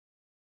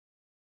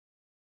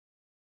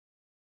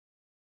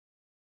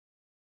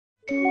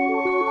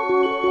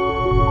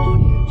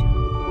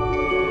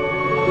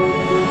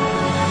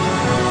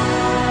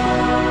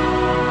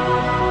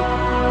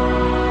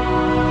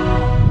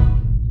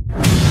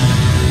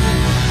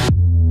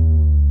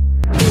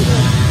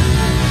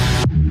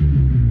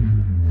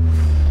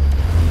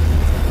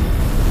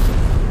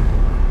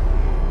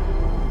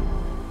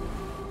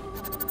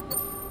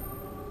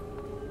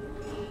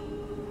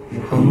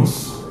人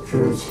死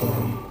之前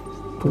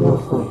多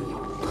会有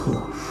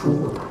特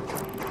殊的征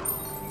兆，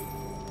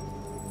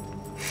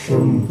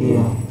身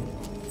边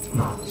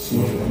某些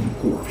人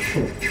过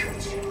世之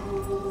前，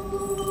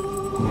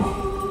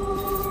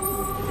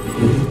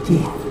你一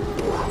定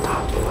多大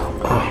的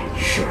暗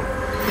示。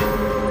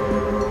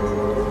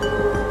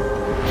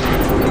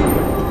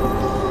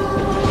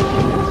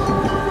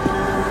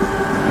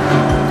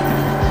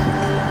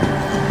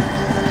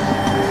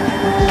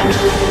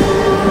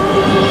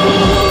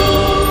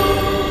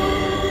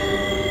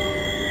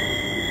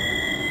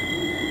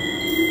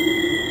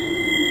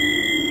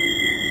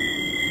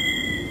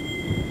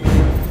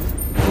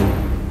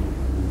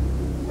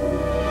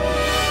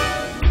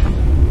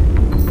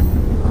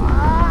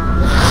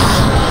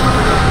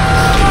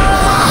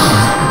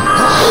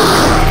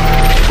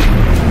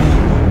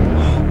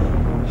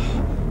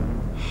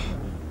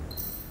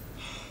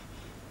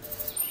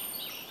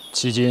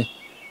迄今，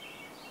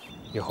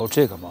以后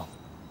这个梦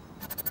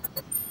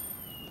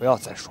不要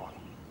再说了。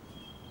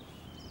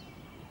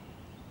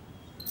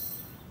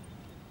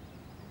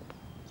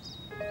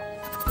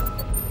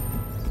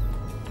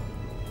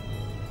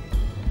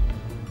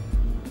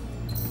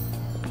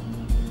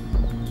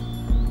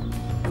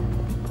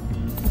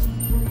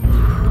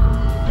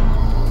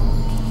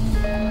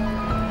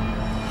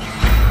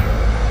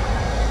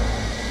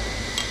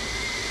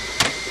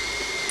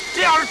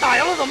这要是打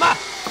赢了怎么办？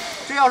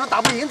这要是打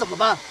不赢怎么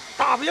办？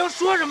打不赢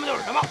说什么就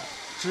是什么。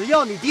只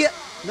要你爹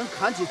能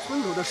砍起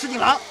村口的石井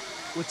狼，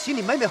我请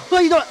你美美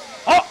喝一顿。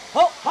好，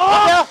好，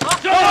好，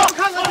走，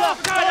看看去，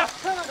看看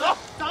去，走，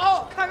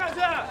走，看看去，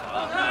看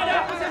看去。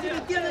不相信你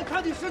爹能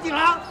砍起石井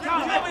狼？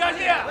相信不相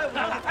信？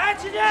哎，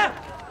齐军，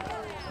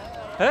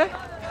哎，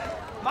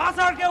马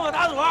三跟我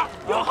打赌，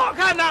有好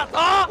看的，走。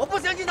我不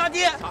相信他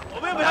爹，我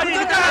们也不相信。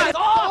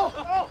走，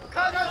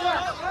看看去，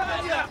看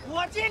看去。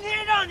我今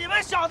天让你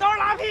们小刀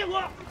拉屁股，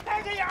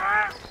带个眼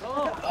儿。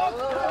走，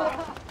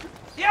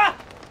爹。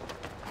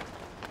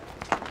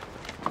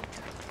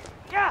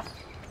爹，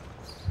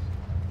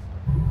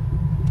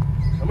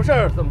什么事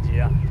儿这么急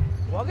啊？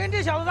我跟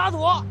这小子打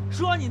赌，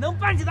说你能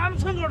搬起咱们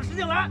村口的石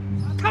井来，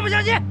他不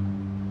相信。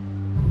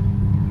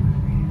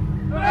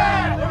对，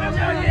我们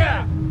相信。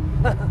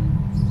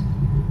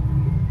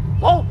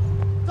走，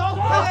走，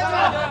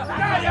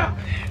看去。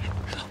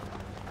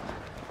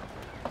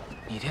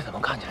你爹怎么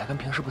看起来跟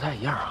平时不太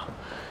一样啊？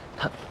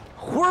他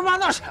胡说八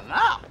道什么？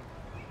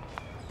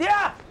爹，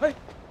哎。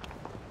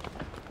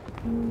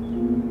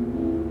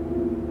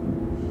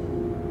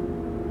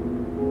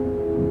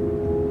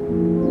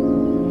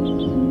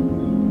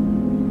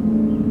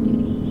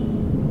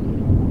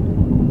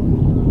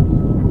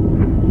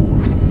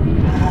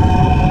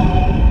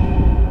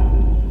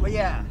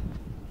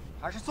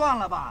算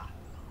了吧，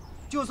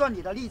就算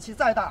你的力气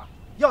再大，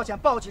要想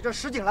抱起这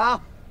石井狼，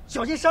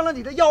小心伤了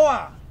你的腰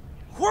啊！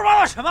胡说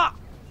八道什么？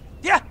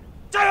爹，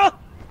加油！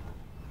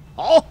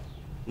好，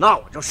那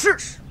我就试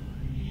试。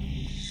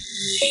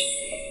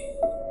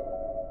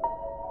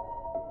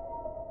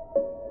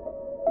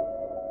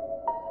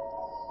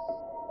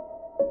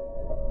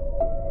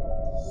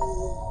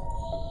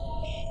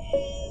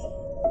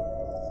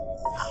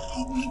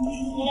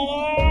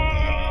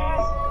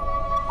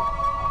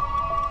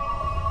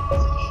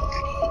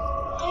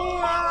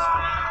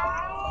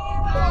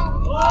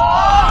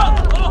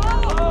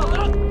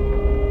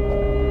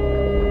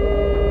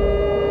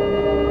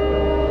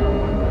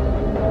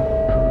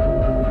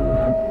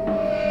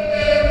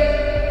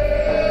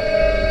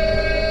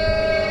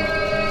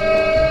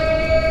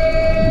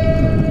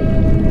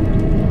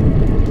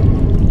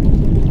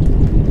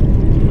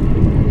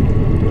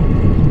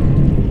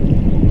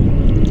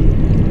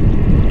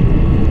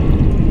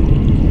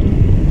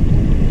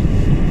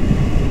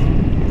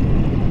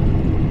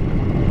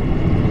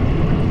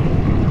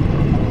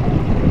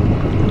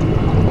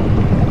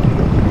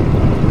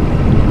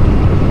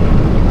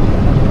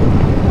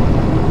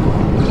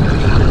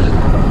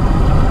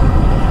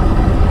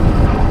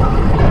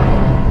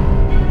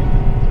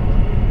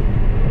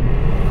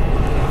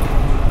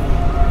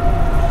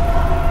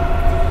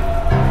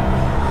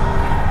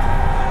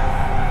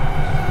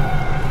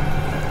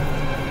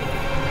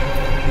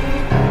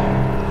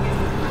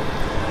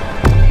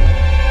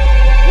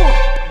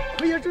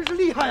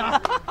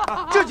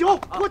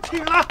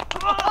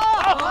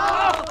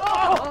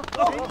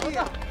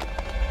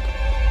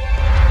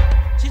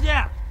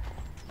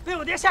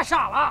吓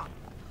傻了。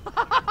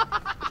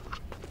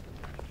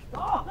走，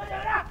喝酒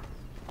去。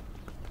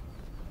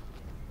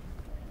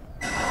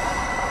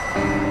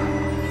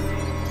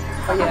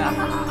大爷，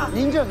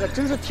您这可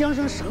真是天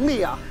生神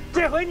力呀！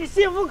这回你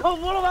心服口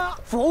服了吗？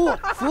服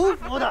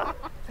的。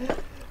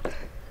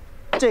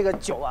这个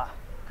酒啊，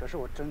可是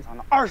我珍藏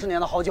了20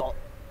年的好酒，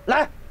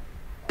来，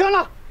干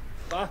了！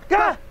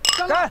干！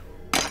干！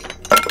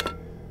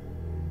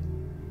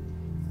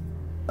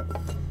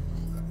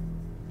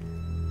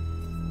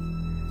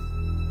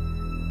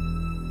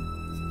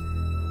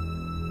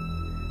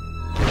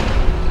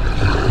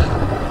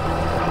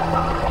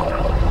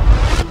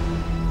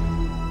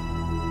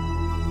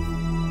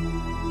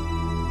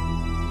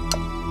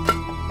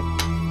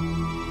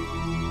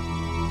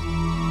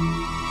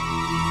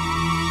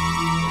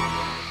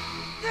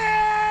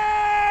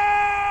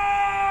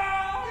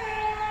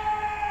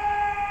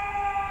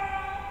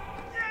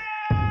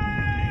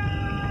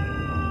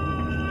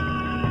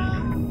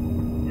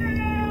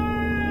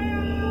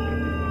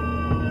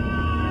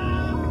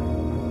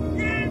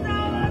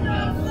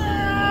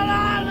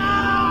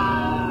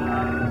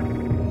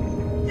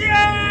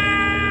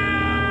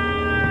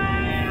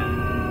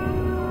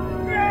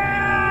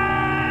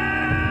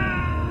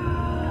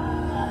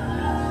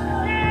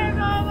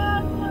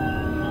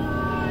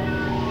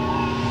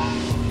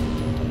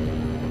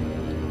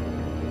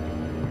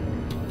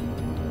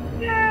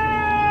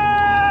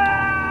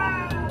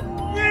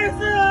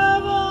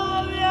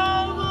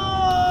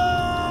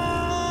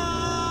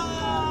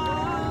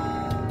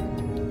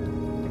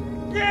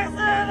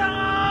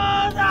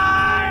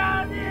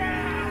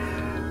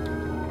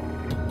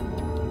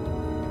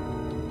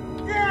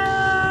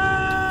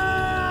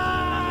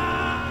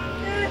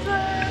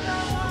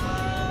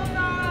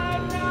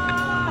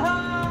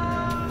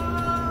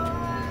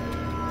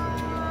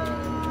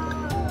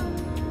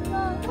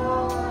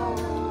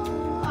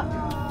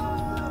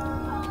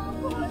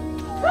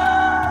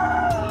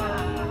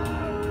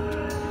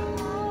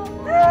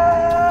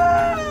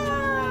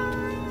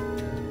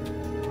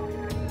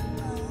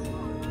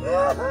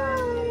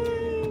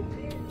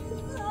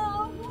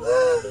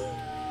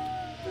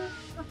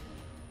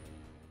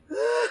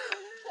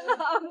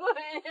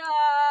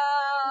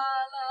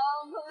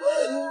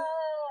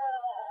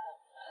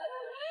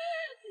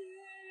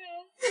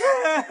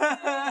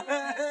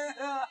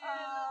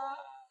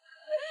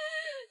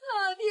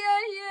老天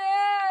爷，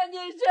你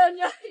睁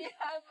着眼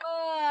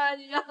吧，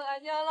你让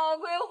俺娘老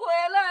鬼回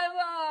来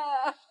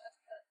吧。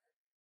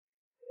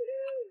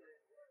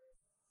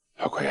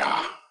老鬼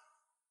啊，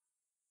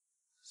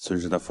村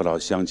上的父老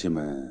乡亲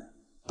们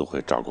都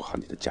会照顾好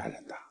你的家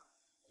人的。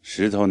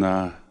石头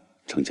呢，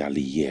成家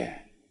立业，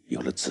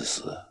有了子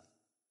嗣，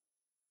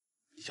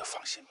你就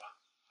放心吧。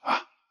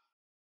啊，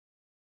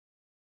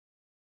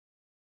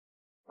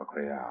老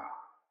鬼啊，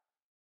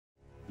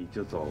你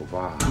就走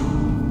吧。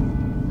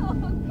老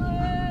鬼，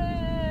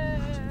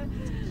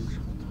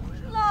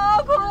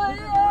老鬼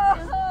呀！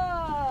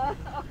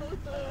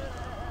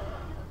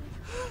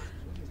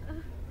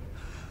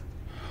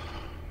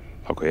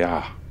老鬼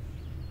啊，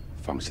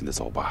放心的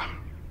走吧。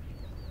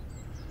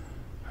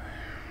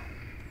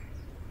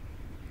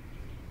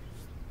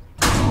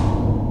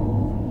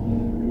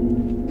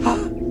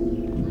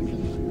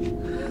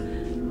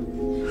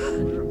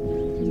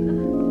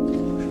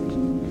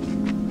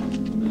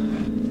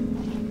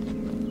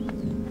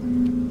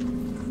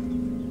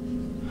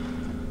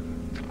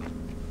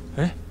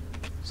哎，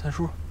三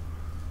叔。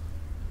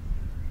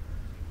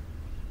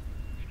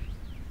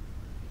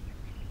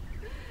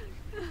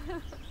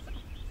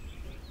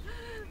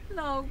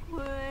老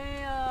奎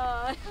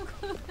呀，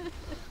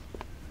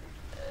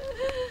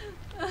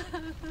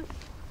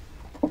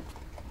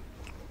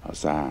老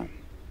三，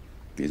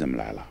你怎么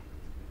来了？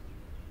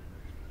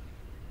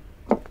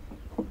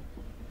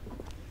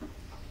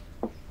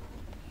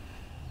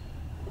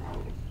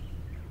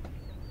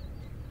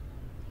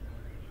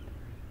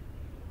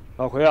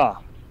老奎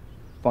啊，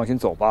放心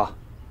走吧，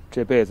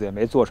这辈子也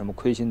没做什么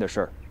亏心的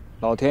事儿，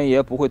老天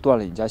爷不会断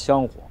了你家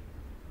香火，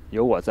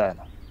有我在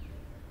呢，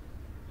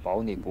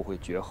保你不会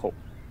绝后。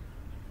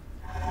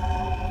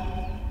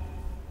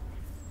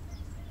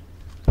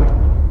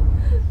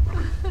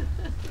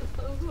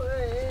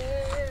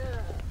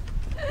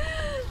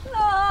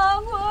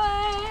老奎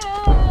呀，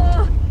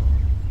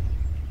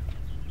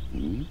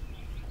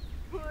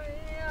奎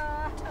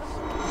呀，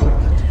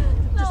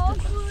老奎，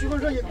徐坤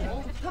生也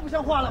太不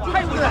像话了吧，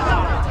对不对？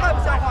太不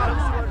像话了，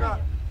徐坤生，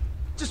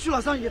这徐老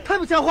三也太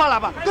不像话了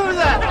吧，对不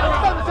对？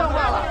太不像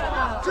话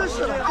了，真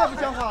是的，太不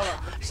像话了。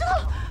石头，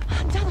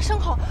俺家的牲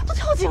口都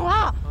跳井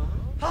了。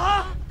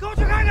好，跟我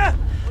去看看，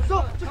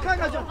走，去看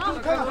看去，去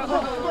看看，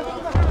走，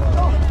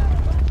走，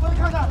过去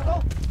看看，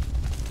走。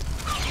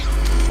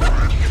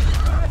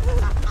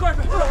快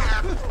点，快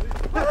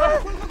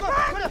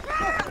点！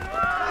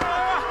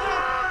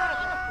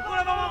过来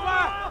帮忙快！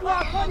哇，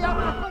快点，快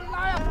点拉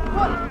呀，快！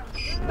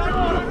拉住，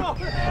拉住！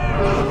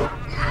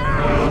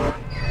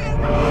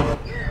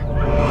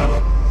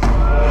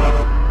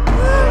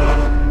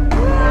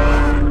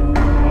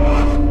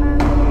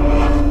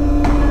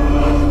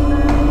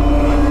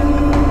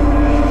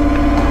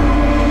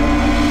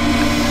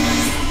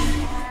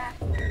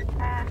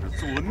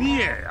作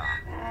孽呀！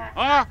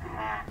啊，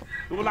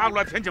给我拉过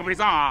来填井为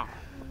上啊！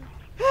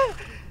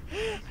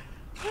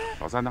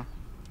老三呢？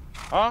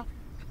啊，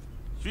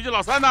徐家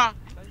老三呢？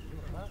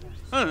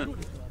哼，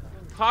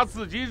他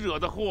自己惹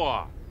的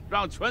祸，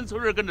让全村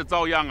人跟着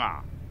遭殃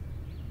啊！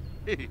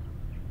嘿嘿，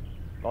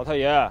老太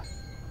爷，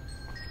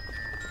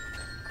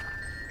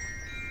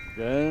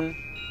人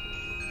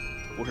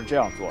不是这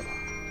样做的。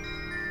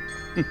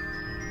哼！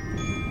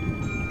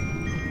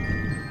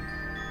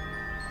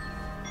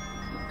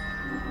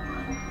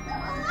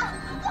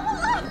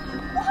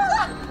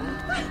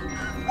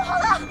不好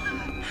了！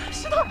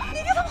石头，你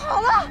弟他跑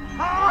了！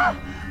啊！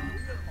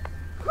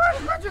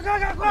快去看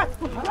看！快！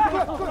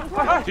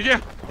徐静，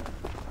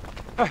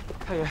哎，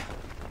太爷，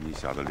你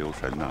小子留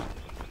神呐，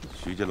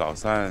徐家老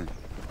三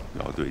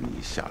要对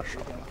你下手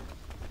了。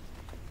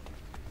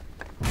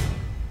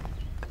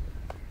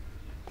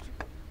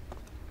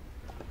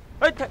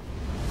哎，太。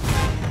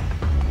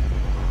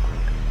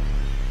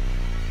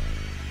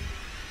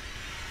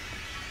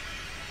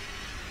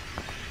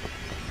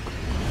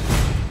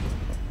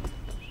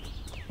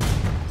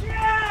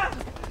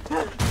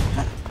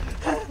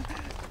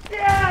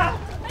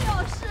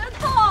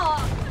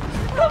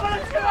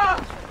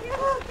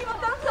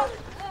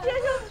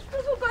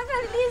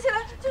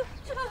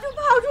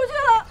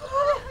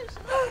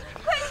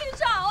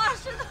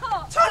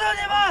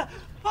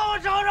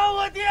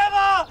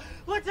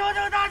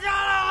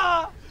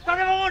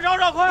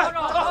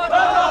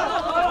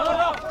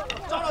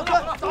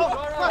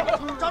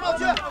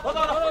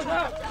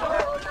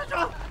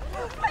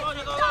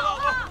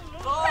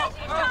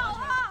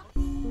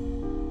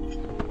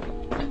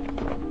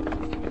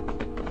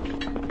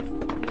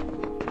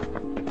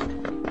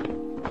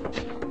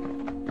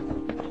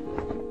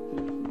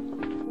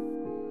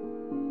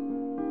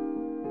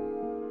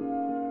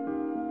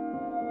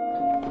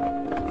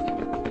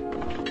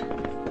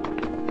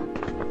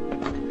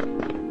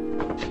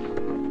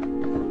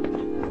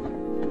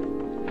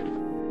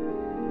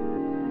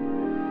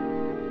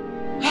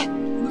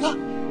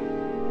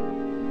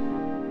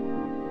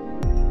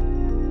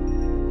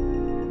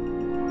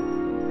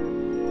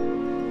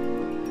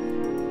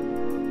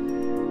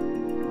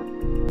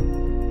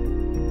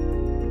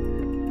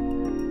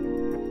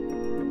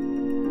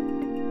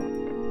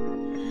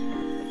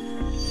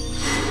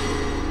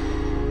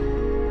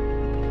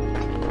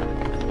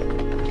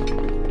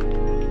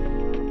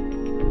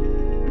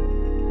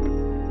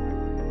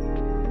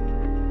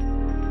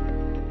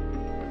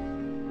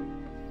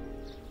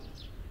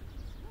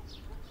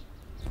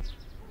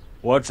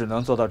 我只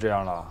能做到这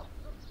样了，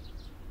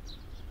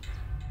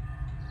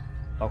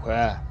老奎，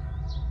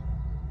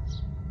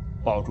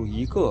保住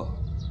一个，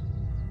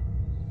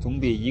总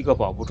比一个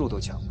保不住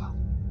都强吧？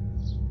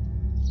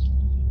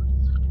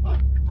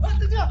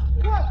子静，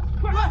快，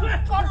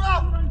抓住他！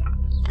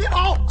别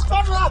跑，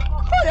抓住他，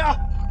快点！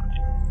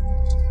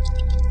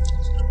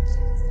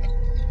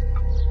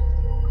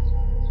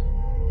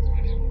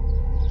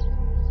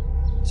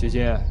齐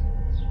金，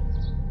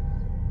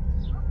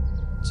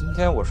今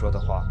天我说的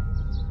话。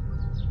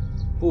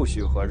 不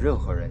许和任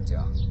何人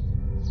讲。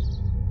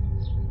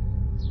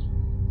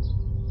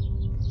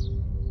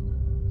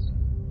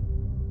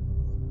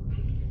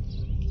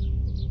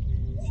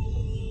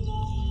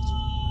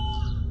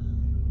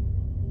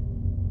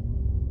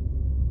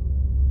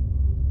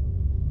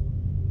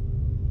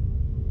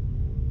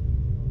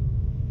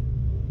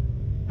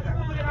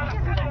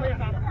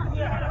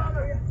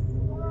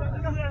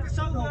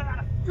伤口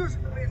就是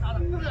我也杀的，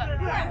对不对？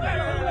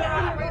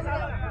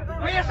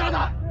我也杀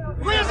的。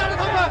 我也杀了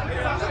他们！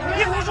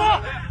你胡说！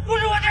不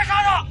是我爹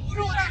杀的！不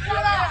是我爹杀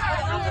的！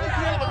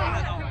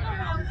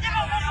你们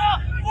胡说！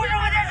不是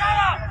我爹杀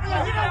的！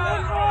你们胡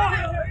说！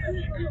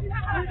就是我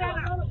也杀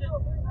的！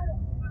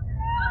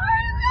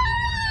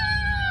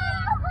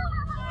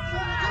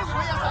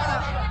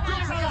就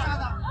是我也杀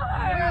的！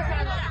我也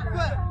杀的！对，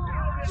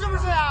是不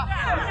是呀？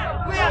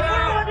不是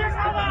我爹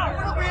杀的！不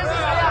是我也杀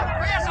的！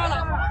我也杀了！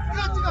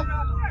这个，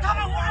他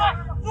们胡说！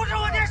不是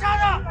我爹杀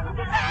的！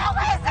我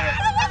也杀了！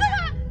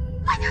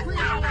我就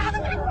杀了！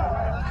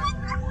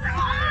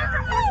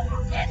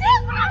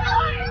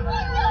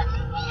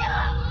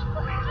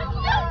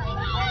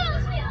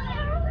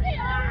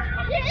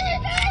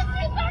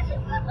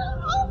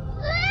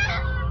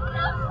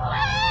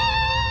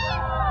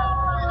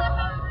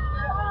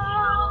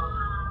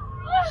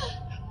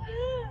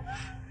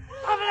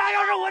他们俩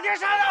要是我爹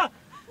杀的，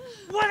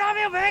我拿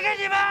命赔给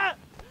你们！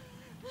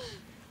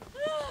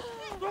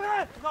躲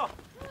开！走！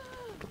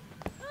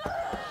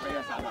我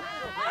也杀了！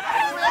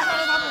我也杀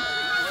了他们！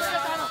我也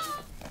杀了！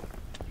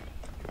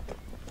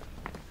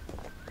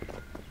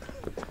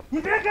你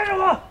别跟着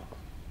我！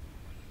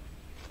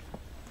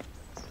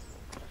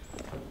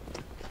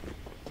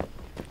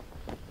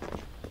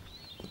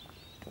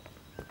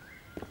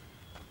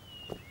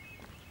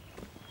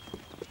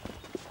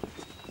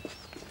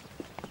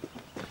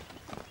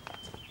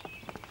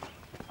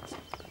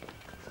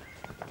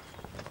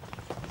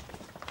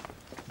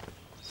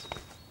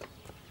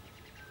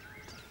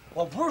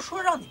我不是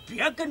说让你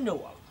别跟着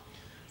我了吗？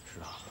是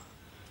啊，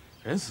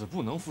人死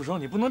不能复生，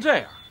你不能这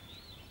样。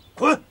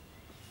滚！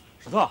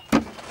史特。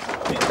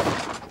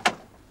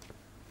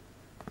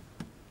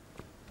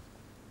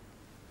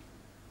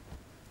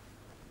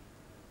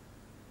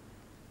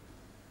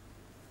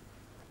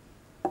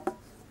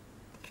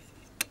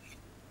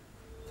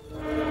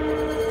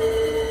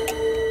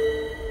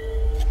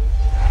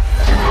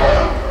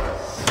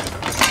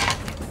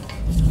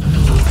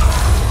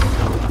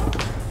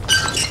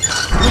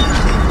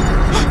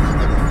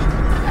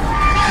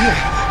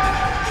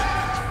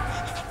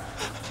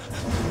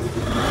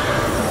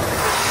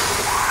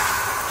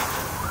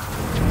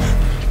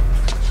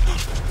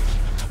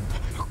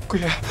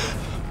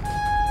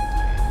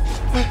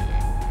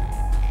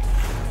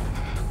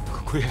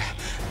奎爷，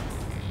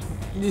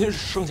您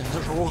生前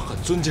的时候我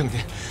很尊敬您，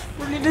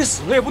不是您这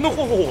死了也不能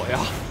霍霍我呀。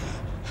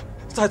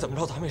再怎么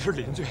着，咱们也是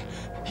邻居，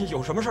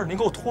有什么事儿您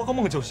给我托个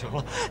梦就行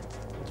了。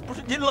不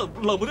是您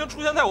冷不丁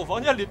出现在我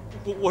房间里，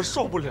我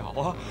受不了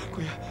啊，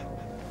奎爷。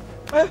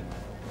哎，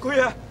奎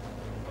爷，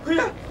奎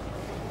爷，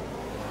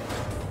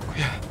奎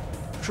爷，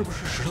是不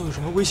是石头有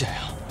什么危险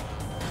呀？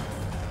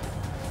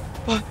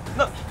啊，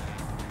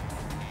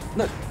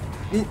那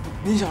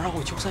您想让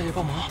我求三爷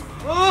帮忙？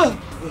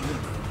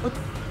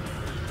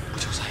不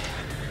求三爷，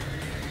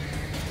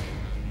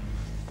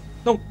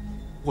那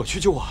我去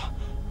救啊！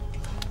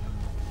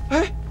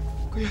哎，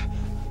奎爷，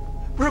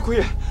不是奎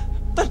爷，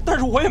但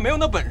是我也没有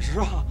那本事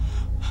啊！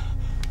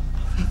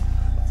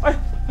哎，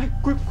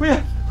奎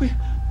爷，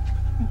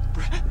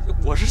不是，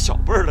我是小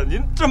辈儿的，您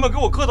这么给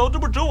我磕头，这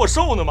不折我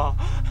寿呢吗？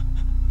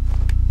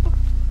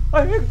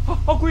哎，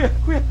好，奎爷，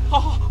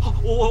好，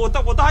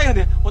我答应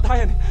您，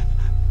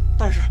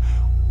但是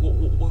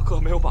我可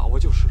没有把握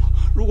救石头，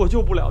如果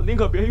救不了，您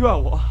可别怨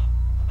我。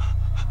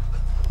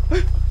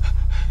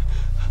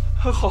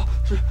哎，好，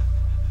是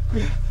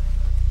奎爷，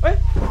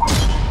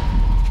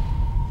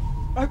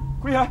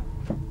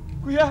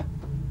奎爷，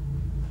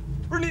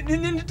不是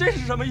您这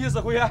是什么意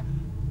思，奎爷？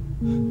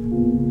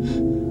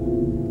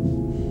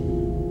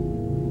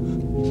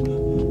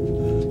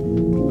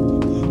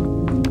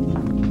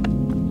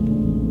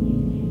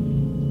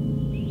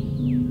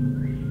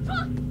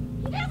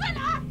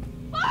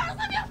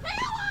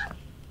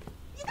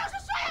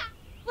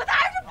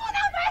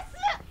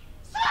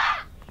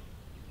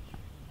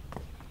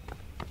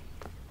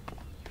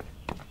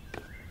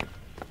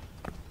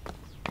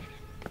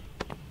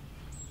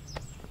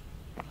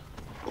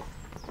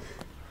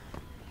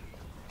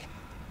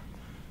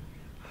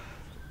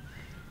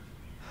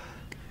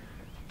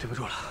对不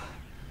住了，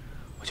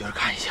我就是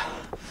看一下。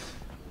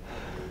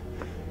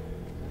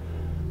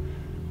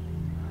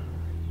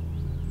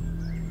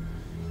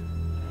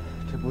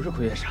这不是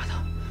奎爷杀的，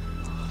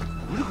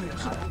不是奎爷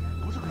杀的，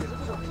不是奎爷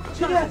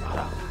杀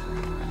的。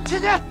姐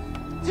姐，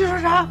你说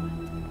啥？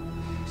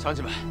乡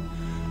亲们，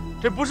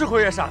这不是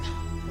奎爷杀的，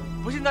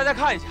不信大家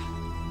看一下，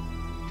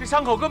这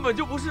伤口根本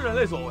就不是人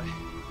类所为。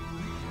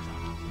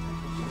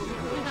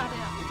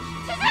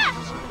姐姐，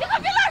你可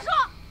别乱说！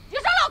你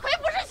说老奎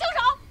不是凶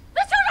手，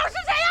那凶手是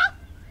谁呀？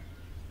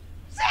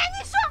谁？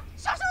你说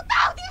凶手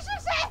到底是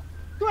谁？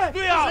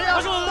对呀，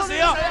他说的是谁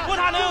呀？不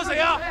他能有谁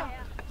呀？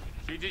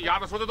提金牙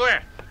子说的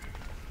对，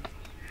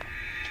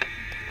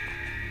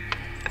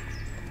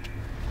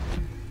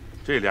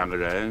这两个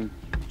人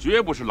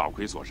绝不是老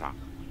奎所杀。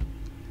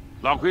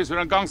老奎虽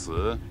然刚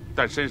死，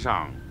但身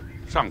上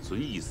尚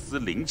存一丝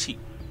灵气，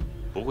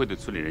不会对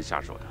村里人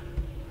下手的。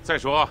再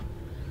说，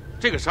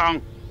这个伤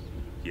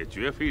也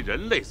绝非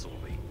人类所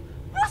为。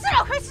不是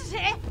老奎是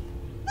谁？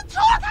那除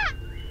了他，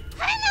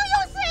还能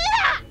有谁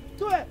呀？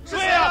对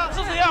呀，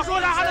是谁呀？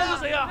说他还能是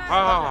谁呀？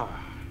啊，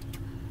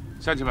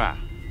乡亲们，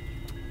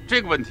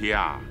这个问题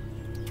啊，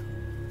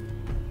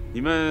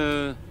你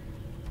们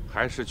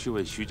还是去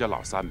问徐家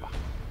老三吧。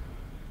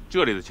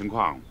这里的情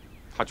况，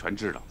他全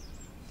知道。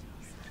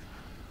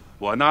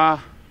我呢，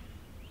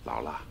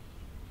老了，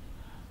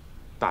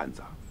担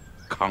子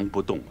扛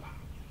不动了。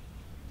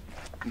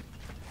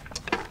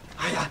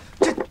哎呀，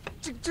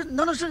这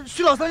难道是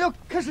徐老三要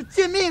开始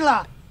借命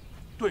了？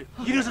对，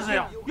一定是这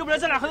样，要不然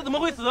这俩孩子怎么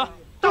会死？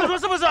大伙说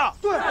是不是？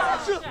对，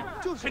是，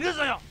就是肯定是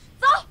这样。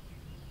走，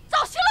找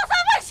徐老三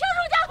问清楚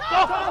去。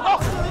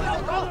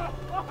走。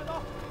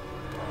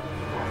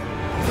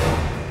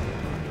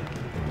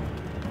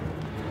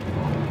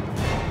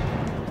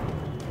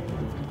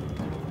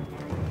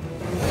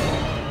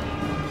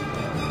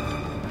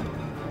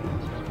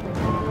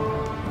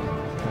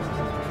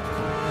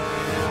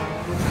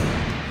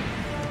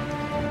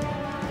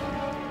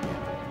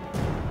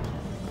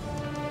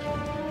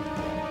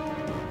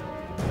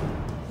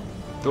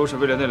都是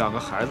为了那两个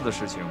孩子的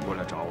事情过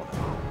来找我的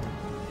吧？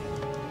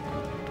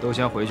都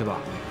先回去吧，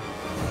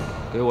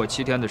给我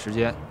7天的时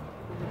间。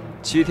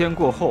7天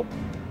过后，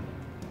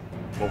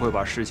我会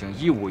把事情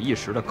一五一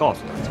十的告诉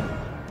大家。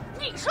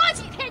你说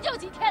几天就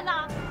几天呢？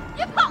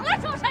你跑了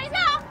找谁去？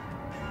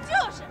就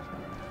是，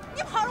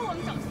你跑了我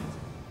们找谁去？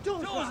就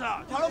是，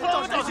跑了我们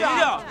找谁去？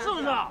是不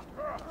是？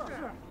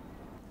是。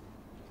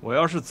我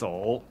要是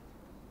走，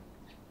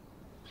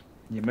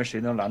你们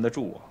谁能拦得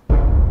住我？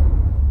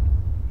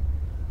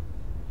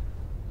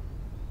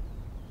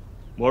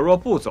我若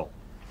不走，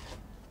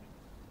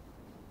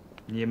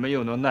你们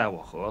又能奈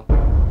我何？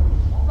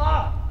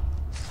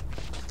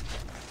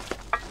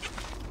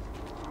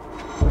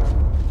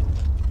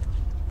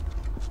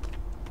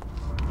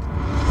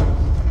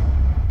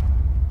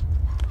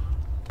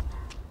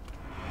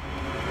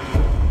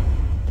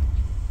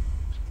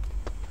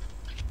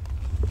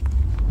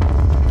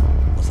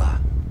老三，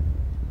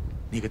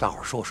你给大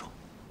伙说说，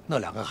那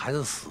两个孩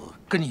子死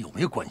跟你有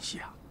没有关系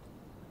啊？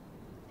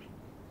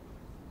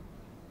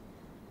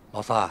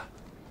老三，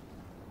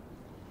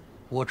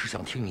我只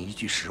想听你一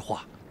句实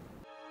话。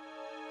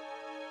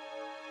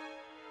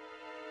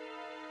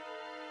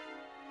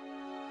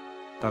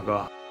大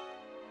哥，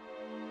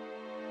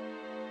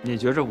你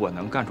觉着我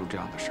能干出这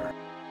样的事儿？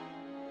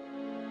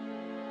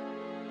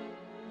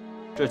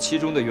这其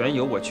中的缘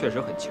由我确实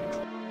很清楚，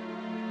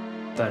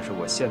但是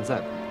我现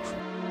在不能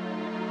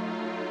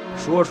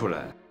说，说出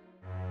来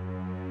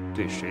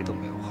对谁都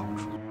没有好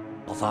处。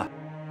老三，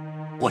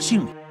我信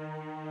你。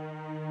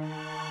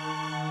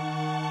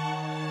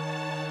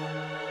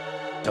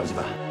乡亲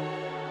们，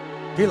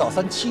给老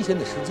三7天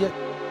的时间，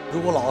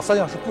如果老三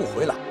要是不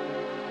回来，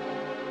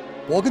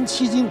我跟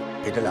七金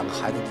给这2个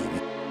孩子抵命。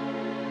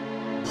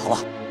好了，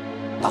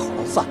大伙儿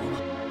都散了吧。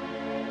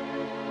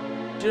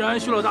既然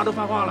徐老大都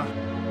发话了，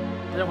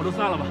大家伙都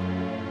散了吧。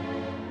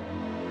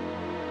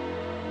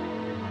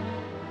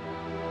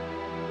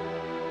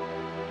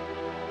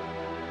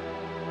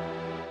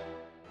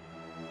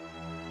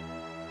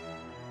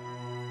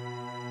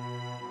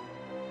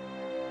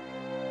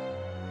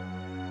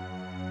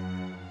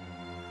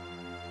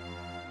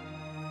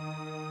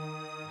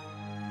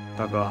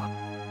大哥，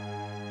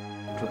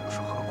这又是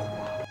何苦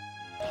啊？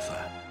老三，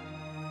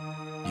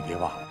你别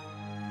忘了，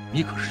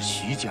你可是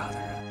徐家的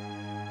人。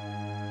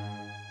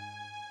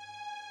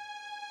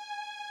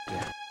对。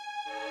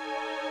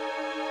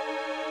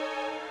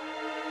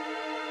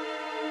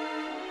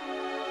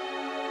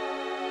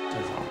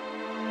先生，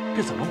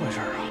这怎么回事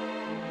啊？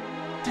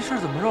这事儿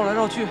怎么绕来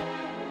绕去，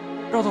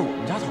绕到我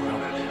们家头上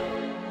来了呀？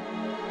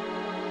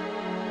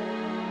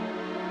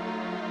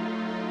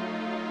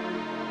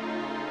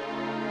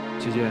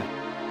期间，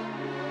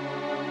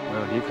我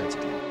要离开几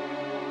天，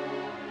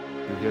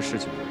有些事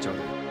情我要交代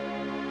你。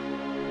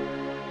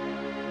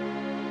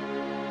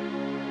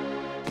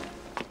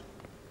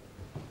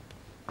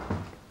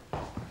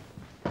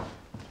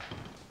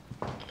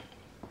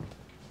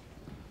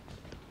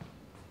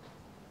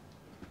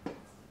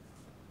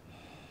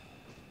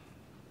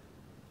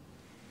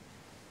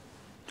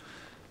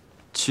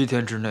7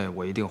天之内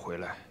我一定回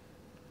来。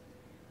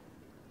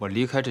我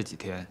离开这几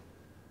天，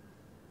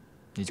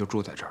你就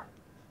住在这儿。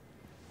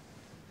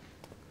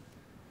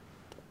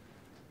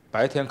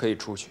白天可以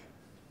出去，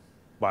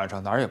晚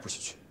上哪儿也不许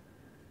去。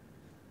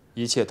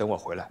一切等我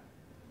回来。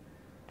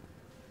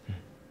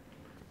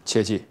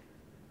切记，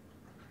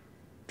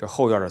这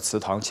后院的祠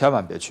堂千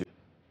万别去，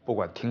不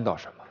管听到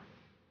什么，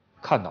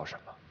看到什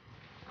么，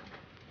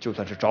就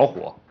算是着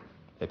火，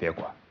也别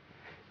管。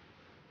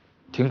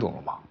听懂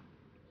了吗？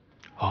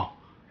哦，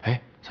哎，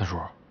三叔，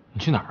你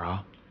去哪儿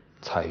啊？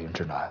彩云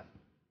之南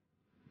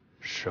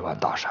，10万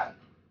大山。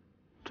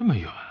这么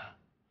远，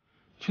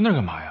去那儿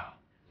干嘛呀？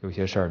有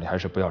些事儿你还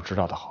是不要知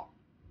道的好。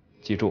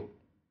记住，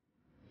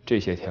这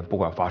些天不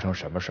管发生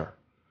什么事儿，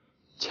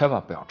千万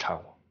不要掺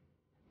和。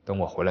等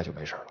我回来就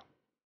没事了。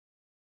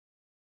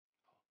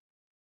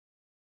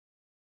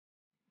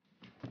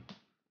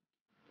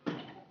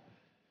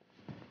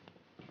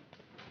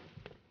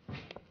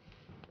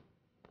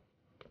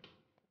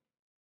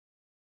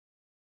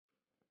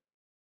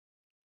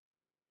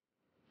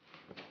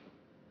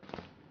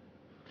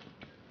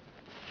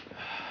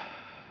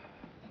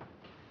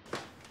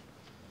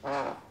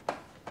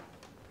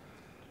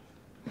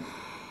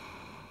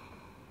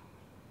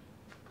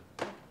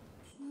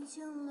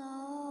静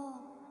楼，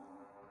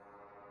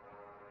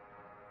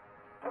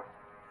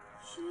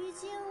徐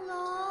静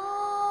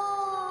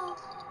楼，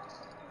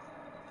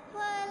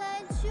快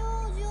来救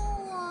救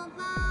我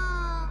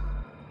吧！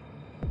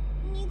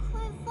你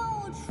快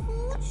放我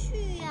出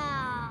去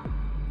呀！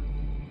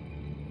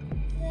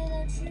为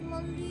了这么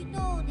绿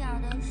豆点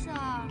的事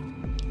儿，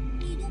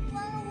你都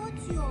关了我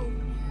9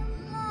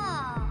年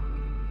了，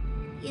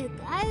也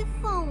该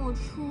放我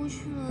出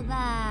去了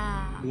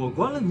吧？我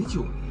关了你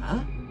9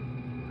年？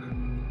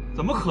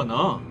怎么可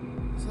能？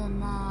怎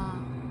么，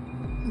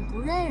你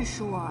不认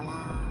识我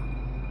啦？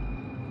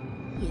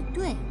也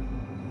对，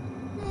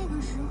那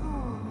个时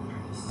候你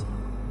还小。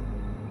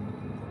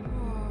不过，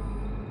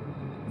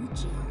你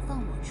只要放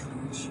我出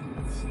去，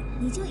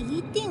你就一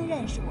定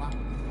认识我。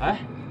哎，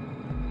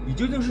你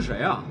究竟是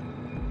谁啊？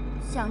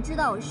想知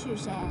道我是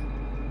谁，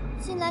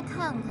进来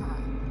看看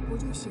不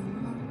就行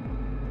了？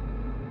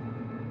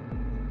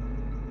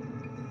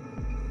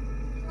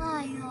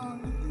哎呦，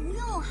你不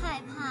用害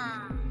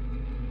怕。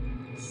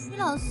徐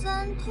老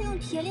三他用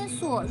铁链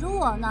锁着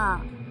我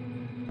呢，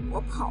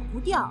我跑不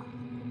掉。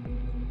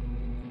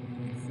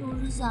就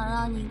是想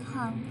让你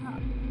看看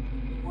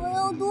我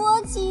有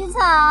多凄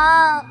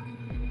惨。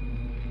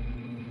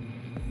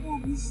要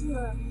不是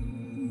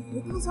你一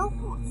个大小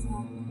伙子，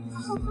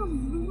还害怕我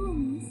一个弱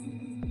女子。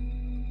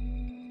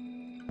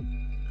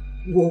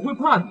我会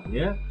怕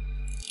你？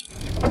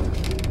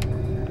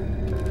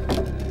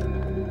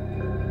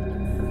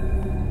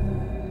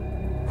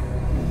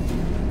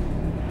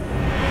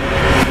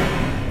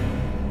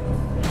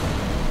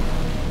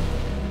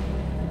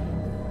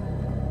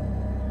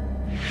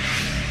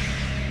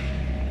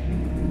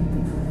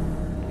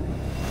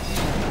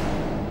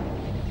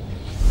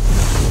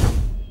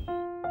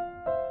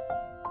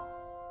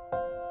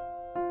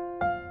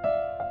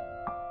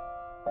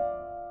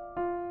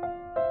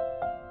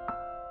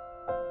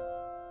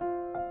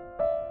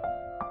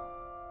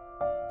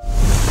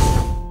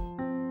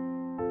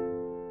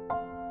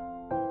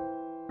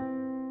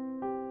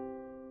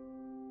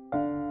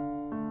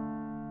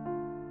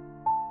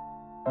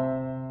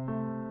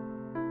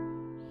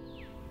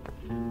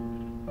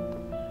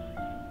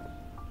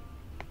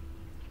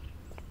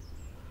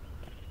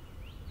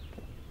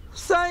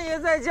三爷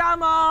在家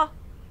吗？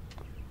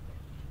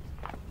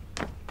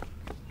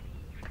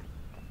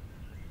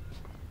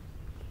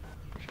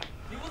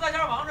你不在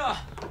家忙着，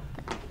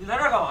你来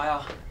这儿干嘛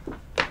呀？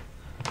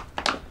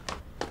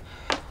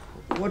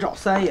我找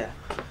三爷，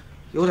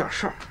有点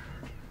事儿。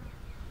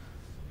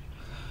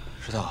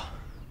石头，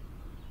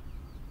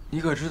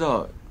你可知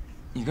道，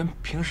你跟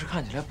平时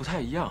看起来不太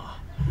一样啊？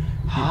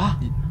啊？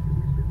你。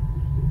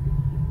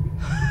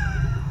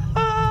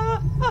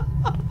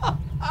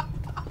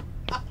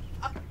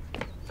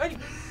哎，你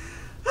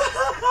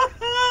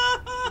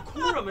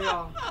哭什么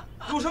呀？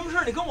有什么事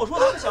你跟我说，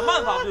咱们想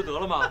办法不就得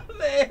了吗？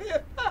没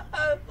办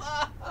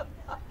法，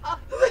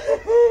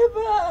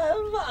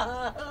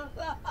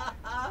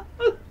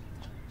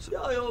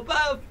要有办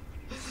法，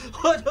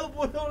我就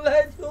不用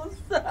来求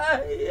三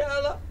爷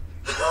了。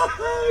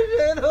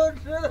谁都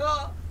知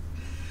道，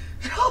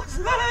找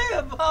三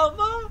爷帮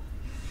忙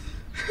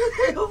是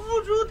得有付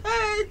出代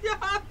价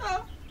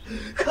的，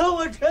可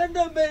我真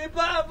的没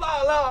办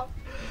法了。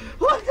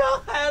我家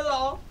还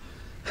老，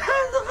孩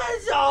子还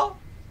小，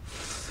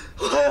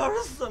我要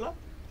是死了，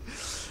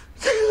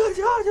这个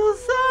家就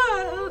散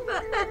了。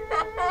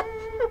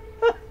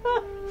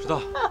石头，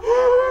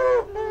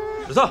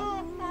石头，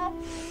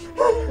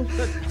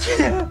七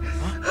爷，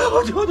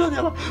我求求你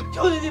了，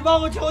求求你帮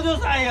我求求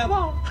三爷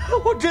吧！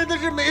我真的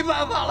是没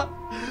办法了，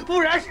不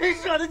然谁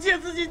舍得借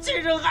自己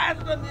亲生孩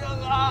子的命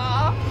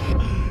啊？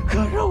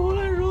可是无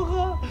论如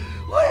何，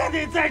我也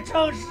得再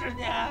撑10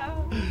年。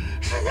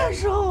10年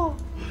之后，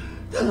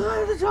等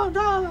孩子长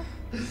大了，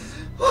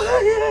我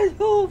也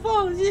就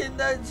放心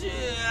的去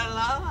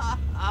了。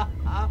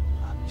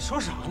你说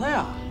啥呢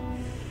呀？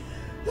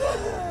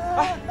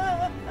哎，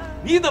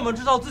你怎么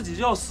知道自己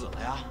就要死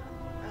了呀？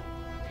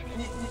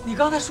你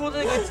刚才说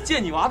的那个借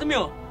你娃的命，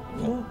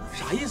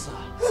啥意思啊？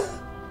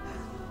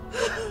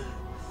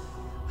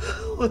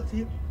我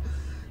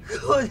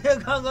爹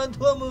刚刚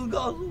托梦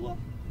告诉我，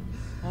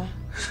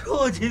说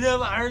我今天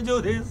晚上就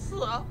得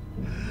死，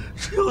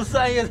只有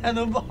三爷才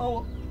能帮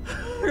我，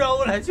让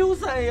我来求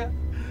三爷。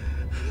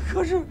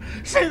可是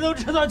谁都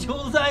知道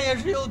求三爷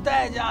是有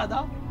代价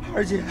的，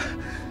而且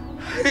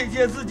还得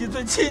借自己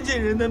最亲近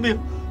人的命。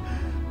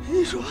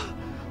你说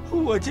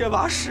我借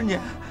娃10年，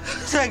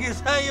再给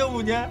三爷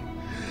5年，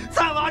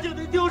咱娃就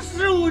得丢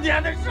15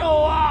年的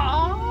寿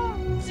啊！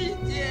姐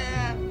姐，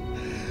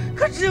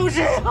可只有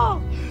这样，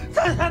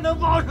咱才能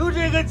保住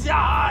这个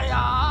家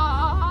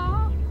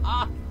呀！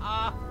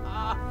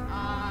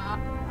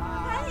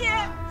三爷，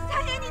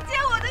你借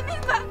我的命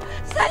吧！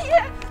三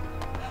爷，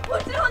我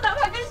之后哪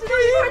怕跟石头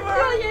一块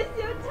儿也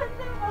行，真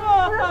的。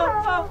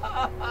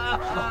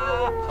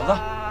嫂子，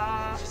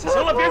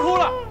行了，别哭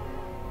了。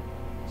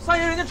三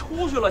爷人家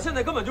出去了，现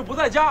在根本就不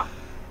在家，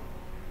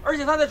而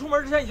且他在出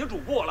门之前已经嘱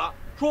咐我了，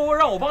说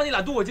让我帮你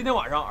俩度过今天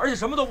晚上，而且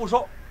什么都不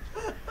收。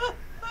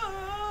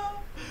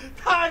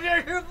他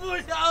这是不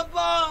想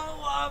帮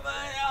我们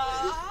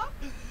呀，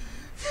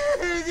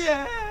姐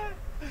姐，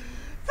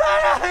咱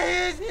俩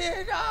一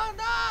起长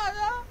大的，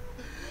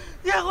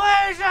你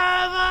为什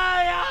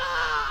么呀？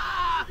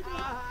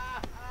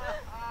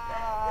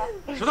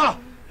石头，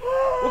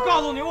我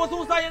告诉你，我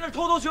从三爷那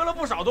偷偷学了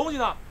不少东西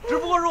呢，只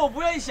不过是我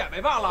不愿意显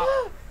摆罢了。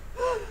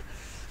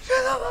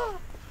真的吗？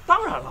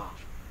当然了。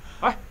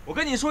哎，我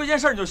跟你说一件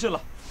事你就信了，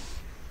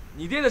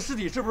你爹的尸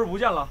体是不是不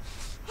见了？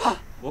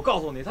我告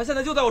诉你，他现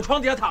在就在我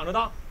床底下躺着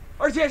呢，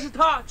而且是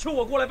他求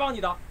我过来帮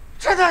你的。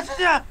真的，姐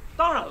姐？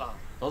当然了。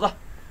嫂子，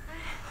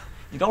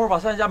你等会儿把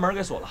三爷家门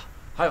给锁了。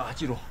还有啊，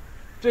记住，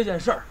这件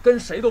事儿跟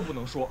谁都不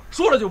能说，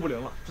说了就不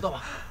灵了，知道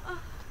吗？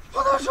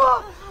不能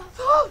说。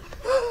走，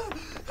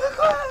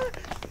快！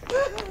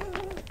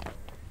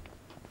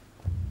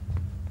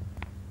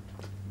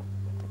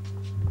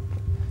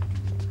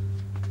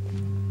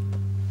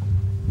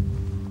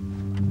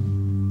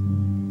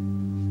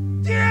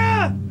爹！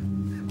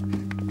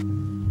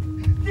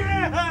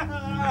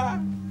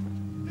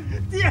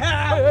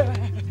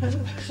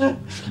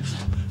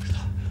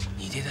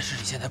你爹的尸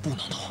体现在不能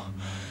动，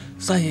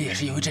三爷也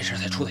是因为这事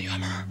才出的远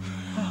门。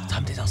咱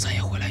们得等三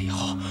爷回来以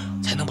后，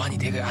才能把你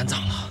爹给安葬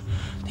了。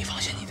你放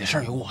心，你的事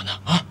儿有我呢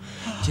啊！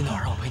今天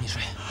晚上我陪你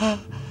睡，好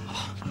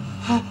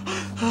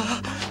吧？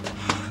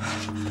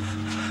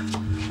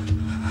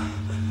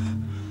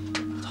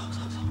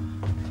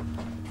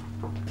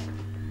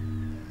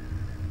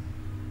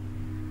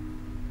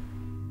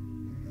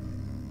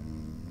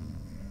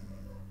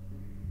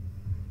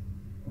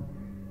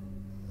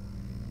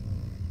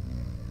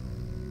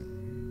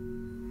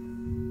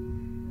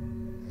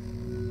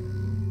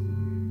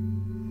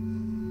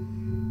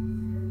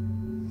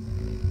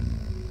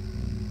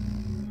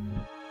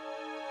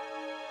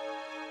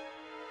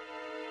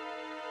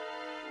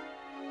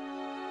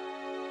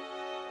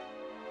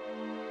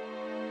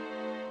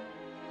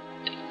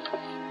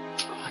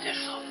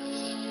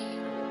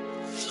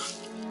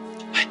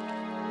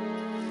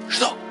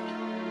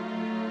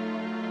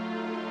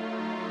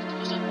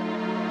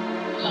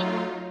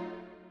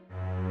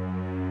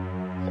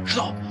石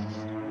头，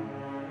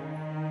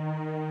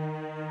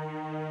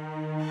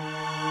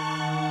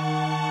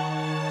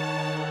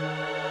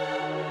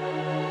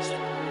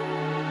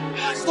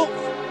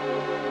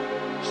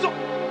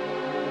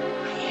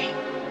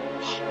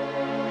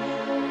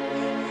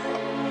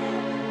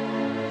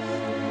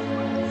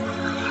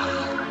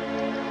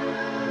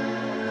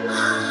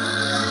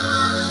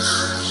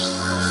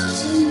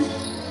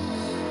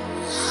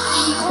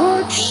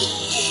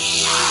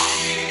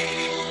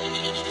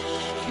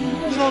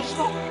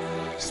走。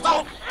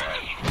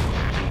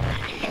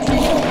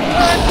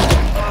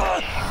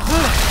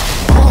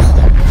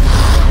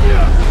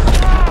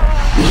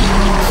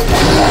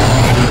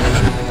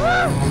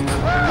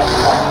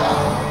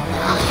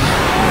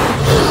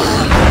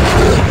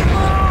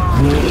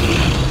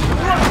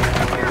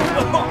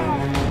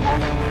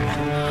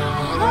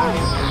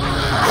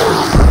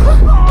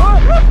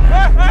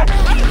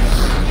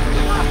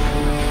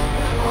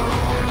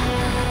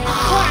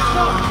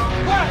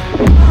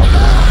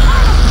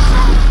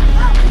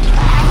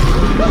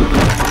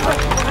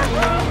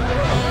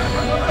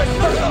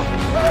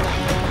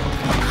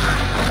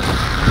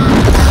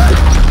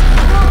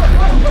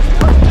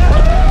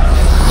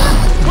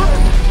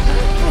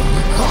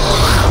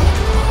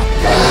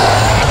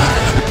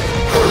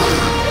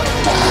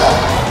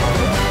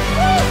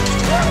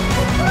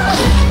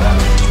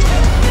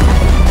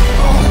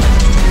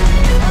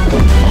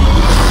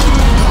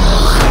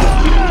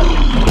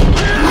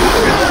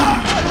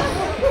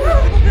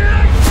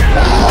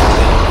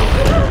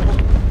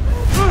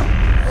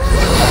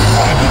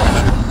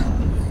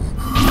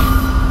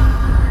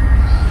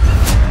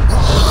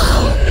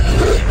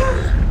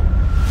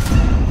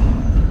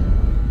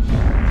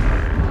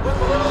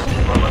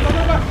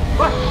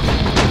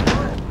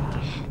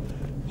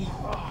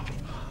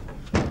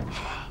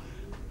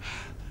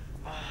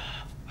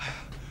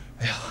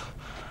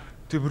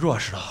对不住啊，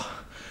石头，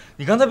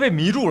你刚才被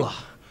迷住了，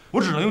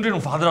我只能用这种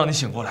法子让你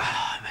醒过来。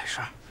没事，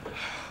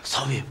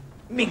曹丕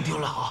命丢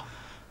了啊。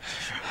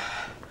是。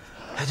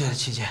哎，对了，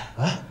七姐，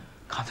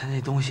刚才那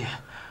东西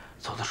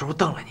走的时候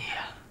瞪了你一眼，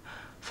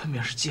分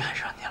明是记恨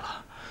上你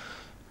了，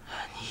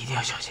你一定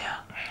要小心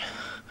啊。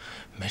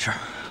没事。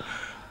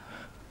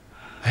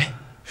哎，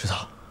石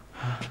头，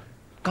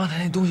刚才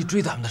那东西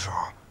追咱们的时候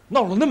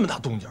闹了那么大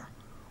动静，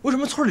为什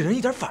么村里人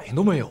一点反应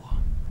都没有啊？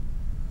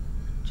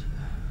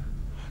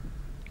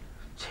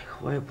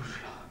我也不知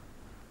道，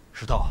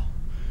石头，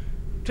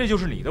这就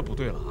是你的不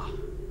对了啊！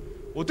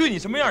我对你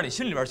什么样，你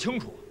心里边清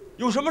楚。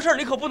有什么事儿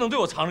你可不能对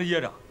我藏着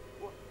掖着。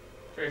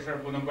这事儿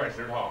不能怪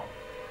石头。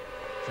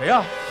谁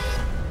呀？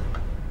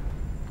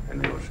还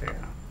能有谁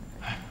啊？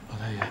哎，老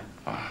太爷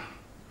啊，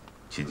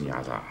七斤伢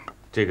子，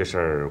这个事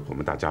儿我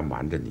们大家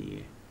瞒着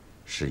你，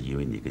是因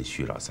为你跟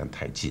徐老三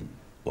太近，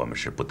我们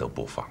是不得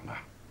不防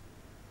啊。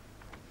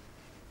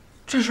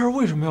这事儿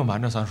为什么要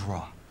瞒着三叔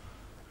啊？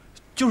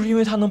就是因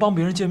为他能帮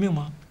别人借命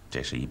吗？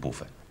这是一部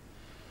分。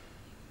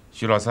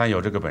徐老三有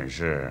这个本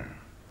事，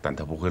但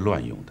他不会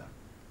乱用的，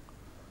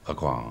何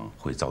况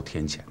会遭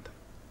天谴的。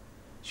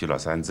徐老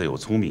三自幼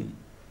聪明，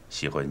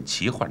喜欢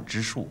奇幻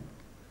之术，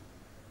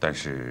但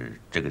是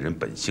这个人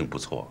本性不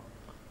错，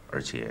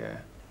而且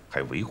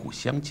还维护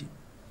乡亲。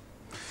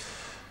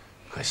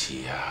可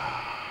惜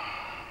呀。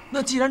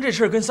那既然这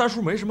事儿跟三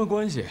叔没什么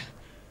关系，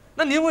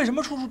那您为什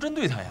么处处针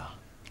对他呀？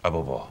啊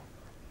不，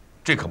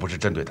这可不是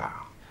针对他，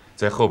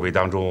在后辈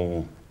当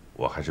中。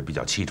我还是比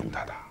较器重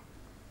他的，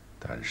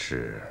但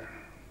是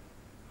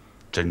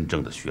真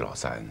正的徐老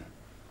三，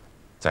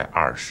在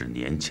20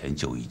年前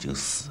就已经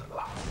死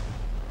了。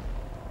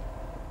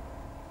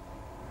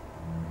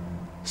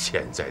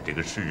现在这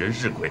个是人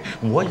是鬼，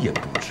我也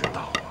不知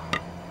道啊。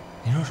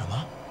您说什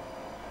么？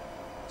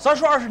三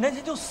叔20年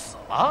前就死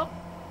了？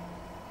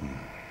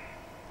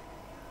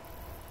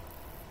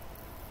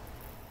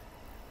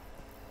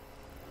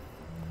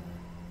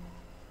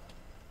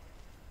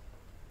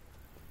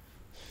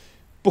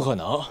不可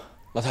能，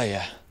老太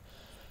爷，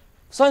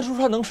三叔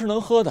他能吃能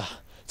喝的，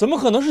怎么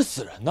可能是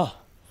死人呢？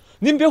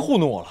您别糊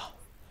弄我了。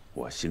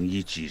我行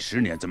医几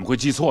10年，怎么会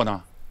记错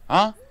呢？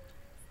啊，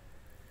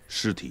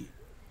尸体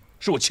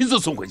是我亲自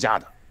送回家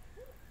的，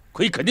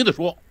可以肯定的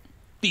说，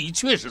的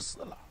确是死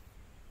了。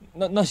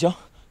那行，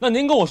那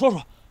您跟我说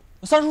说，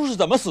三叔是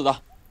怎么死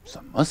的？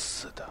怎么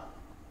死的？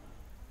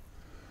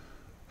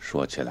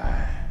说起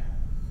来，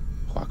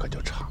话可就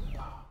长了。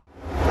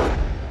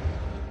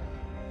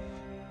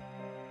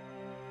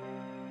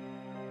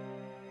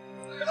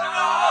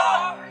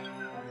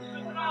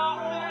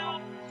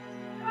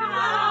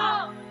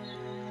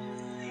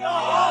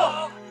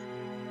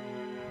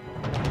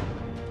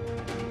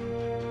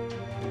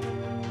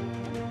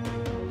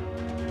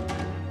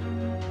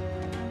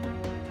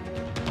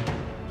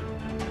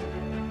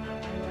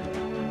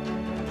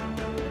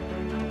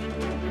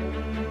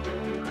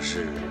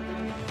是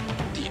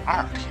第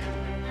2天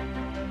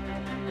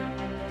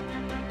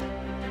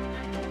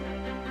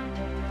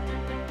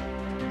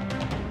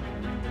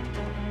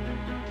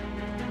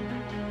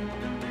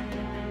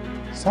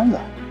，3子，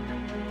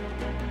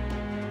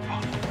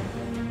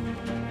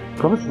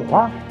可不死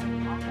了。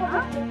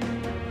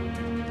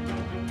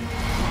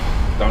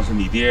当时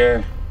你爹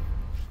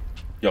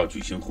要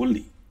举行婚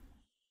礼，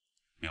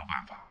没有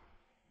办法，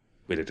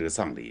为了这个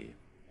丧礼，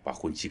把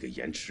婚期给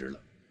延迟了。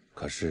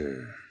可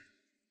是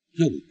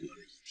又过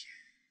了1天。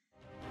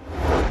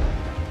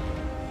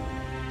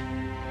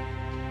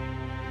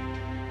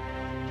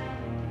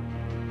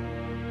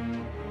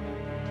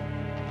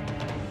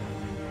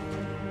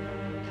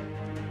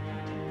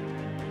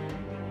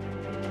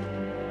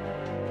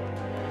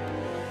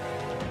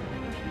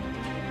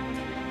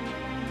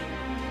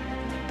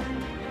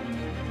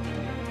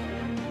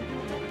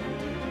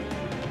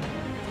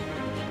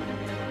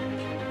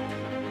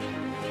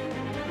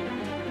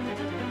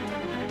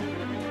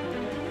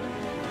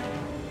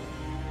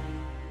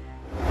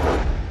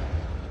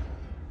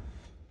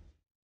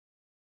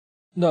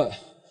那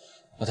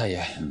老太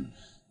爷，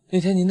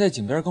那天您在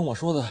井边跟我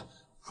说的，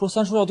说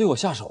三叔要对我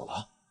下手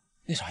了，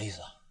那啥意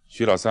思啊？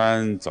徐老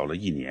三走了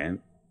1年，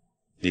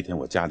那天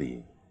我家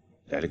里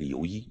来了个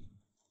游医，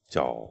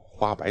叫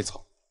花百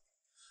草。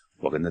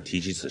我跟他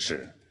提起此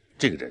事，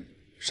这个人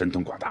神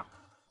通广大。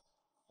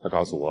他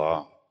告诉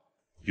我，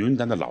云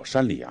南的老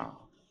山里啊，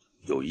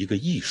有一个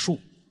异术，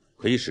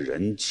可以使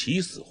人起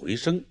死回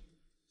生。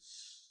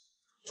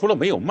除了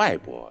没有脉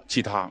搏，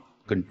其他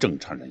跟正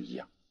常人一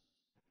样。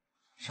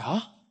啥？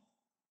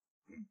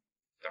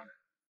当然，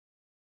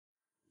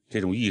这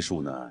种艺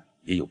术呢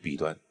也有弊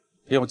端，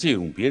他要借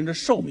用别人的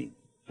寿命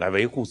来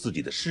维护自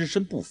己的尸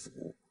身不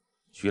腐。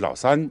徐老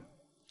三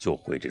就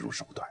会这种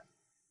手段。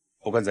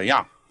不管怎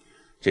样，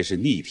这是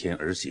逆天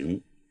而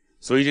行，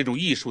所以这种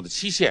艺术的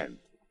期限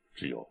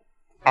只有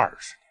20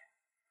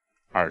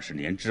年。20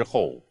年之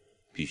后，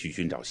必须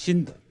寻找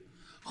新的、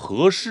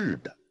合适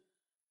的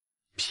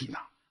皮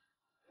囊。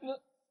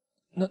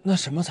那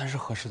什么才是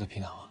合适的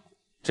皮囊啊？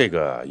这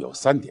个有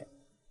3点：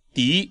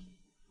第一，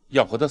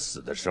要和他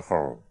死的时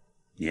候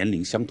年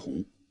龄相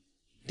同；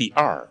第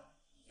二，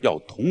要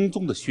同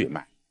宗的血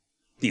脉；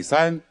第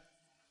三，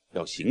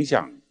要形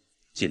象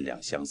尽量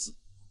相似。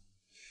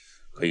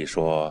可以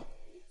说，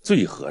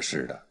最合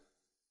适的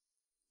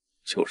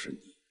就是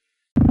你。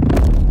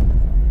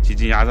七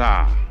金牙子，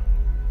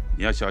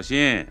你要小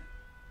心，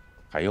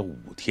还有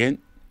5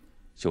天，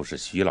就是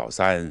徐老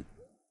三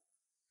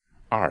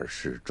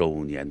20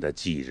周年的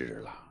忌日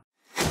了。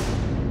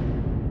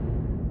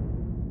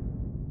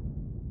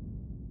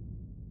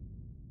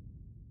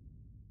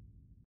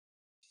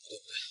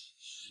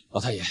老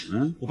太爷，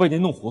我被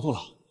您弄糊涂了。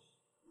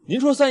您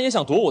说三爷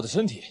想夺我的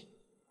身体，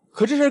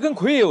可这事跟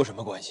奎爷有什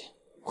么关系？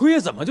奎爷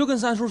怎么就跟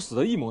三叔死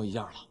的一模一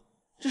样了？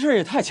这事儿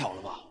也太巧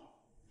了吧！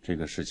这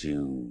个事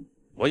情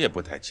我也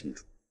不太清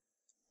楚，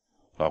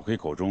老奎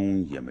口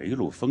中也没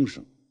露风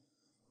声。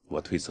我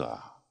推测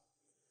啊，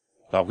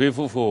老奎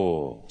夫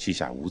妇膝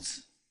下无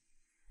子，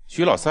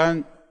徐老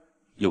三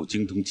又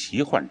精通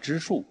奇幻之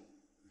术，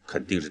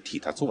肯定是替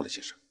他做了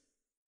些什么。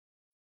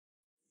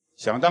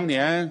想当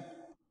年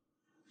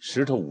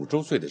石头5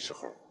周岁的时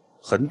候，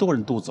很多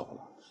人都走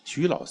了，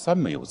徐老三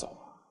没有走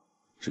啊。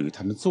至于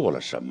他们做了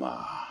什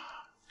么，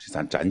这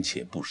咱暂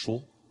且不说。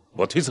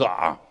我推测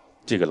啊，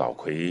这个老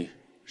奎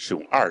是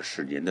用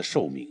20年的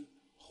寿命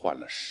换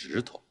了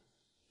石头，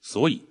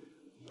所以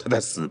他才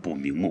死不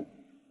瞑目。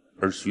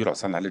而徐老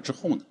三来了之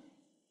后呢，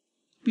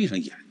闭上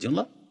眼睛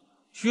了，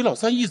徐老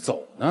三一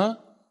走呢，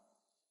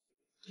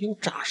他又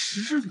诈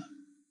尸了。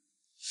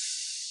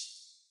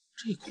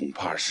这恐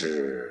怕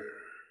是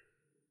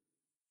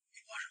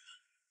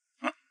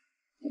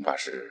恐怕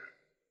是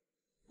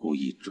故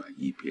意转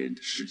移别人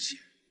的视线，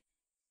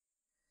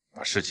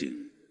把事情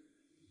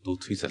都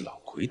推在老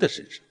奎的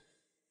身上。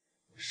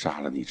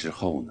杀了你之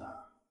后呢，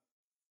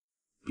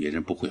别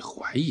人不会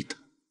怀疑他。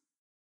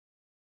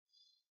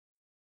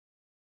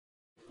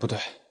不对，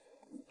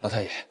老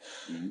太爷，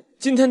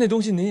今天那东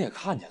西您也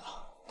看见了，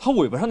他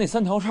尾巴上那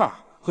3条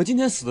叉和今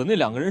天死的那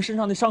2个人身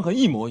上那伤痕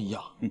一模一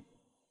样。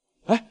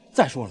哎，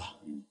再说了，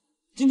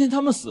今天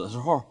他们死的时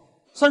候，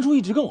三叔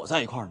一直跟我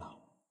在一块儿呢。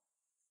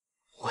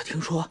我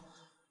听说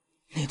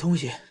那东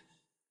西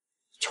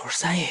就是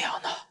三爷养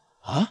的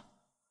啊，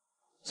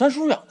三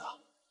叔养的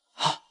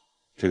啊。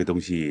这个东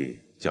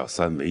西叫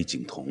3维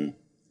景瞳，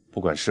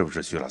不管是不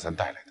是徐老三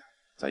带来的，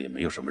咱也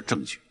没有什么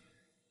证据，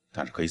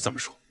但是可以这么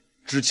说，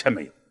之前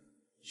没有，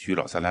徐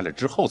老三来了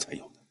之后才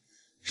有的。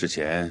之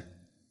前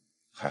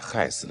还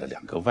害死了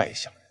2个外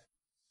乡人。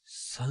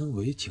3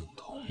维景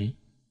瞳，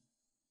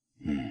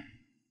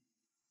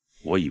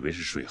我以为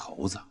是水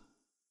猴子，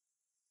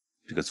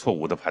这个错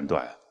误的判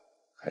断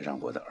还让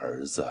我的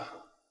儿子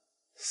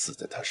死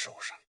在他手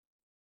上。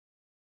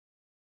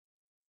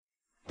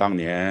当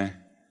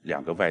年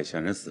2个外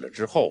乡人死了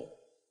之后，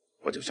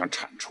我就想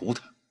铲除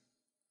他，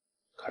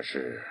可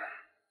是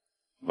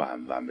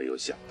万万没有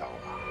想到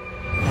啊！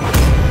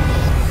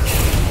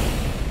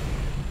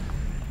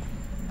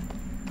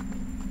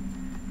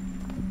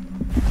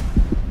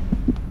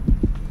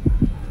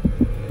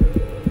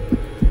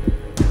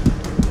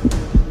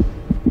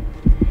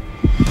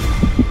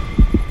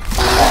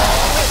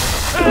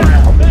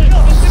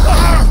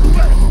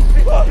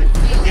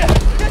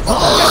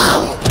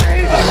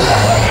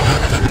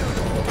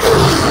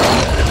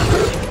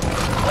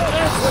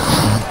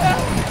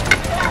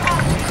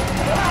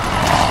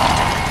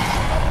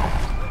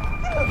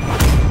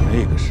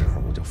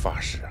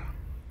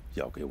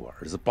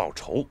儿子报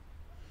仇，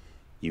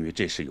因为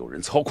这是有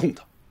人操控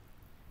的。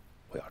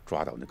我要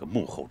抓到那个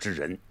幕后之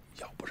人，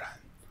要不然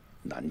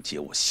难解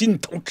我心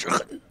头之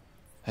恨。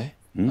哎，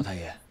老太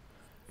爷，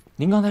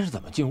您刚才是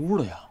怎么进屋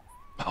的呀？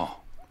哦，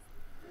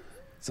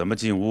怎么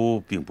进屋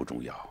并不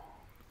重要，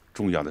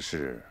重要的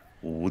是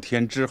5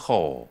天之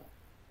后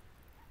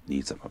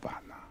你怎么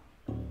办呢？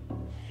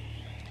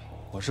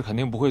我是肯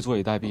定不会坐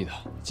以待毙的。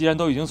既然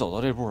都已经走到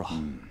这步了，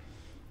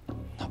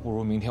那不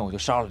如明天我就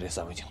杀了这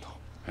3位警头。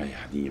哎呀，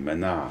你们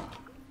呐，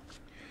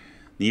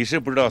你是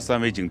不知道3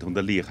维景瞳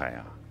的厉害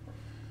呀。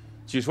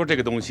据说这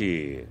个东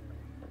西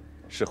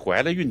是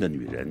怀了孕的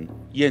女人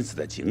淹死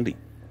在井里，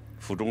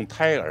腹中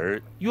胎儿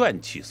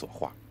怨气所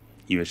化，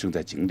因为生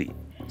在井里，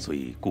所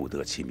以故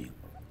得其名。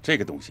这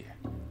个东西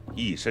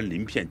一身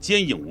鳞片，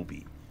坚硬无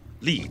比，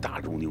力大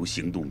如牛，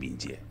行动敏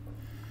捷。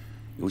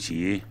尤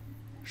其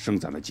生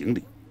长在井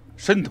里，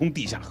深通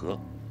地下河，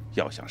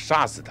要想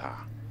杀死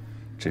它，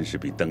真是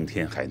比登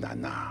天还难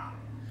呐。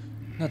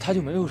那他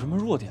就没有什么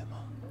弱点吗？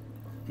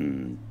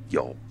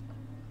有，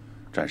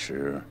暂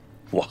时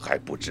我还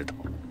不知道。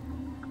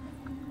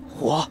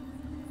火，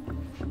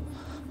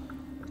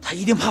他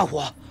一定怕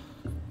火。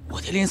我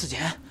爹临死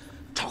前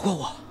找过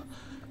我，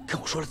跟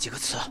我说了几个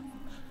词：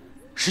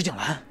石井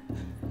兰、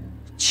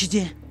七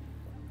金，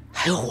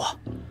还有火。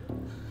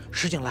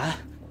石井兰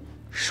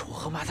是我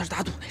和麻子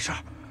打赌那事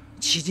儿，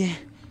七金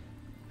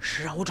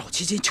是让我找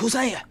七金求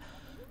三爷，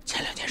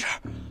前2件事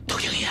都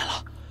应验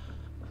了。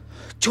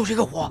就这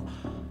个火，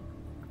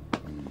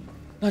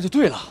那就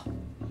对了。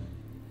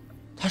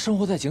他生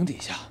活在井底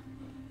下，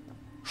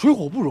水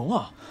火不容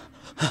啊。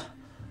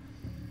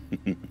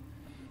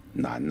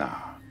难呐，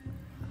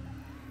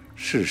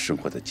是生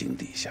活在井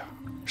底下，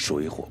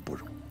水火不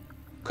容。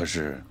可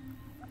是，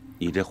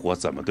你这火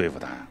怎么对付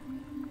他呀？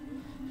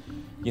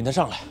引他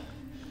上来。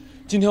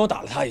今天我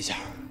打了他一下，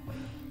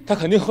他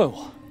肯定恨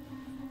我。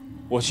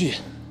我去引。下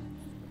来！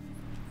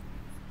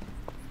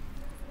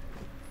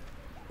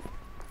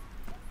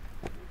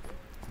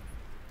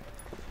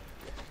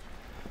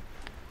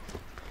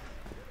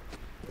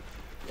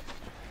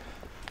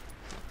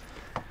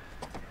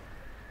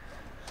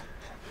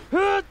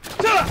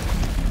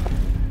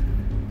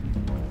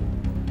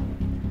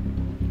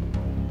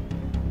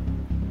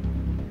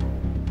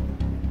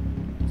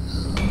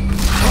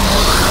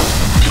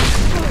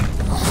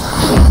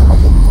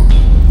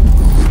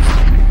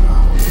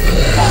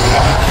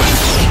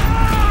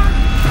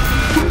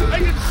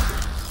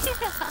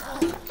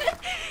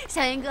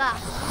小云哥，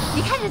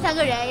你看这3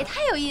个人也太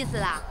有意思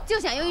了，就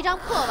想用一张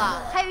破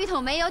网，还有一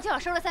桶煤油就要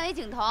收了3枚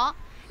井铜，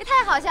也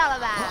太好笑了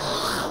吧！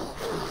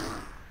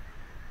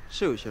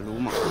是有些鲁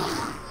莽。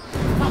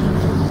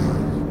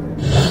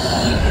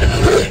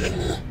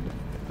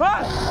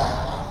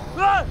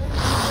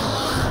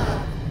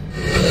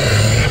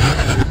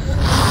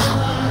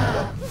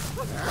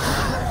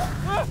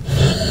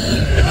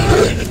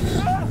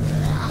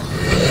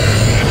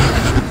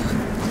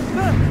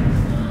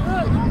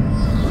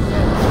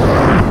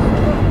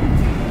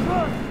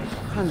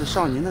看着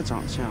少年的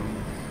长相，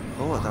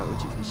和我倒有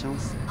几分相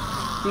似，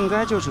应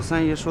该就是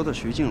三爷说的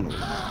徐静楼，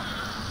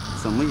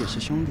怎么也是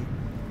兄弟，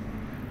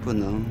不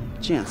能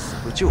见死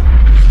不救。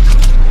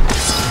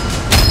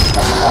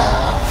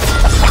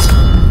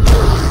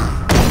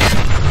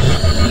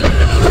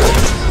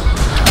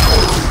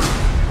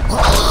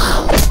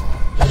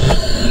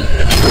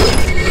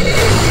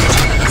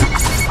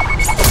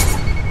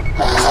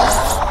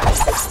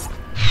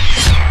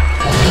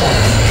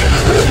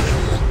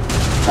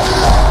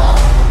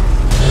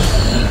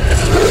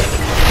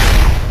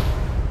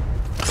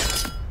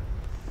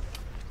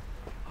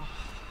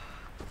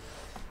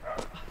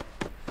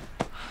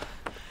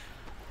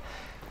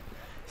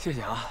谢谢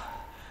啊。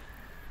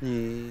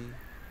你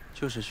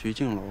就是徐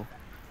静楼？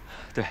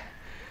对，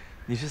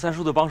你是三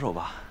叔的帮手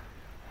吧？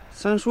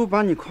三叔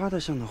把你夸得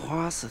像朵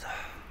花似的，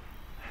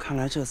看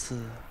来这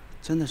次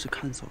真的是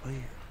看走了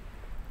眼。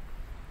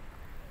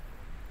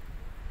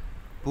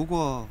不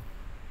过，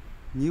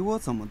你我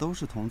怎么都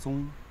是同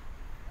宗？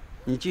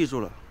你记住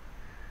了，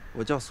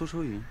我叫苏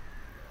秋云。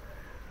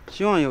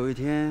希望有一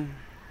天，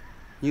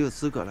你有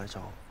资格来找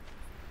我。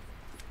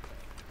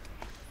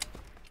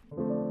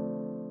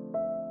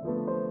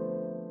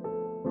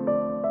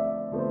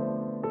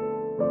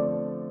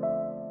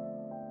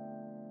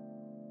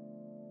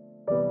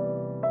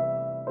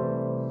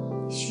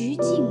徐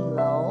静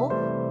楼，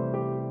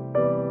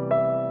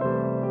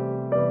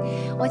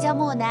我叫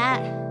木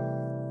南，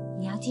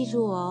你要记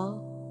住我哦，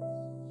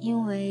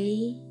因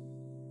为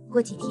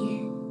过几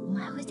天我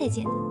们还会再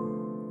见的。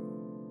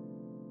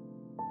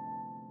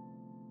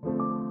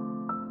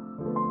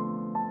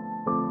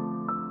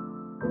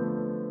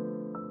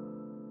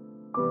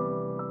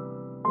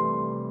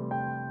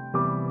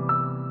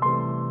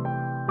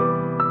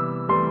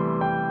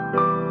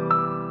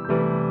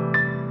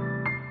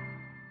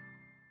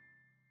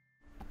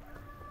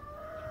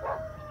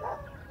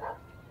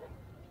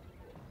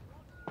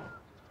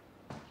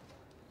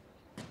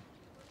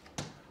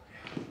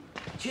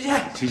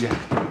齐姐，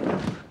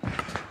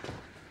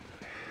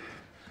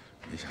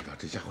没想到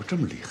这家伙这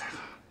么厉害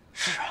啊！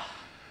是啊，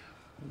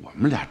我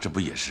们俩这不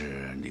也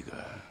是那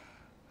个？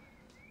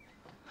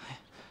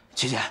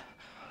齐姐，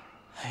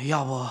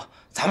要不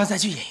咱们再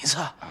去引一次？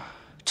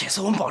这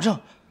次我们保证。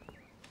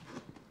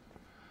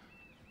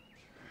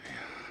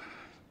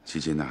齐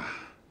金呐，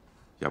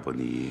要不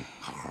你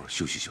好好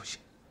休息休息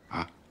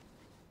啊？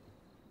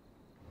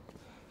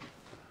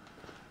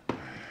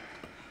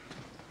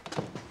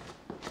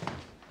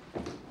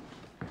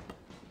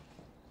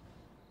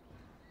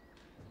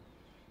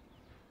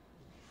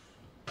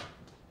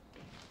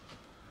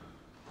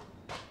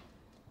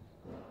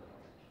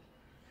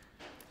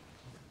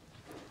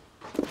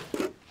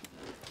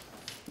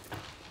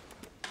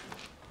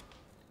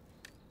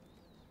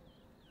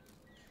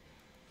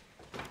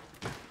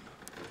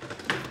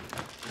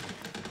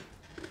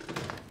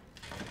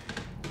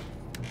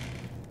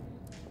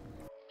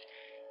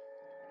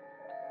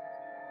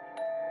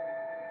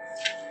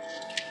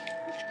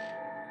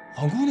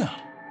王姑娘，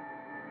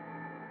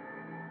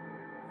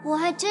我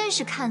还真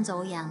是看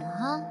走眼了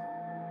哈，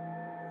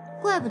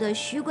怪不得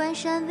徐关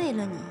山为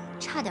了你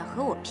差点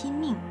和我拼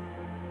命，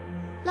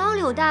老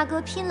柳大哥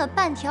拼了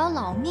半条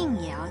老命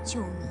也要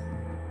救你。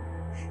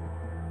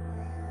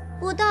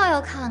我倒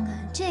要看看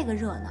这个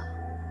热闹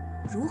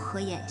如何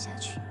演下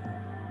去。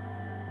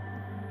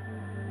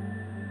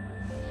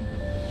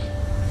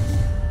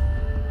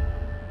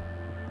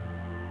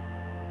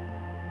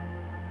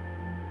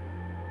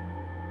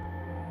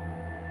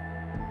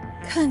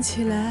看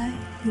起来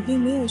你并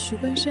没有徐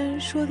关山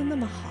说的那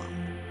么好。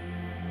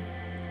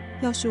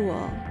要是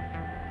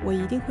我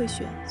一定会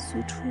选苏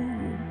初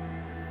如。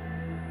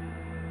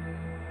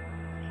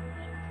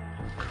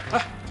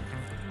哎，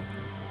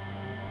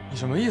你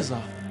什么意思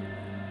啊？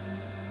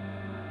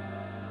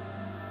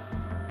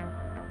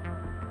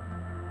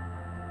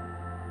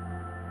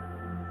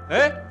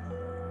哎，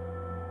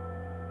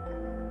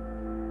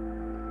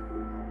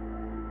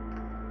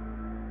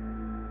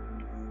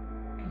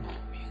莫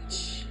名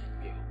其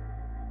妙。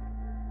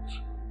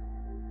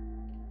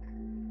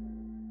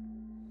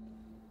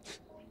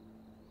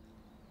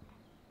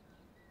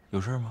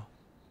有事吗？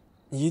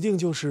你一定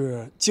就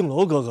是敬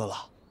楼哥哥了。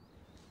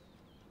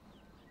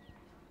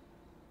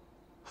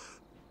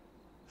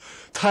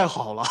太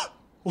好了，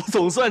我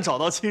总算找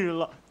到亲人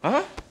了。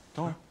哎，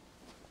等会儿，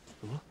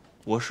怎么了？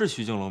我是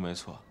徐静楼没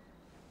错。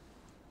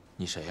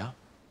你谁呀？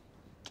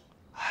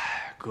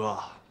哎，哥，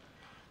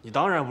你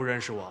当然不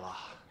认识我了，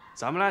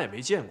咱们俩也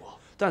没见过，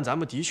但咱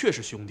们的确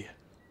是兄弟。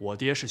我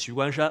爹是徐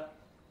关山，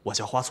我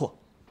叫花错。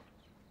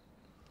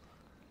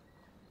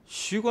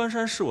徐关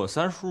山是我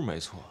三叔没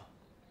错，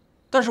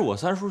但是我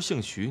三叔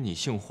姓徐，你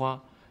姓花，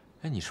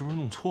哎，你是不是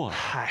弄错了？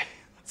嗨，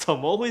怎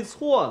么会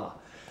错呢？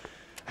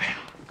哎呀，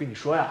我跟你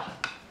说呀，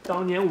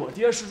当年我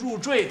爹是入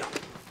赘的，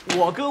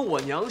我跟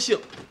我娘姓，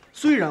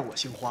虽然我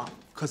姓花，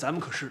可咱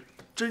们可是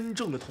真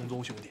正的同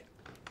宗兄弟。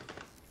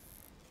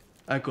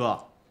哎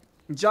哥，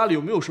你家里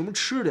有没有什么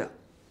吃的呀？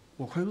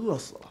我快饿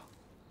死了。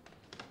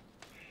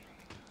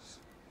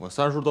我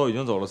三叔都已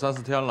经走了3、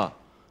4天了，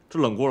这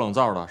冷锅冷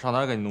灶的，上哪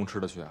儿给你弄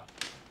吃的去啊？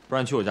不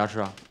然你去我家吃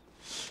啊？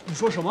你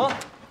说什么？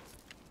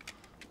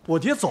我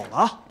爹走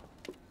了？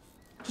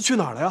他去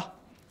哪儿了呀？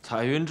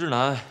彩云之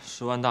南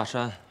，10万大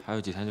山，还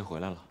有几天就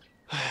回来了。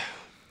哎，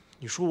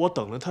你说我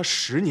等了他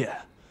10年，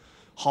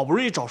好不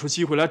容易找出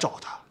机会来找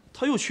他，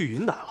他又去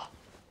云南了。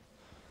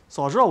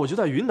早知道我就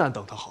在云南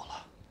等他好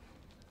了。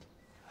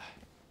哎，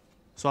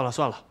算了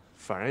算了，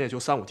反正也就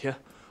3、5天，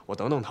我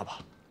等等他吧。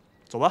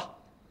走吧。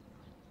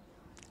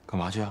干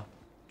嘛去啊？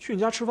去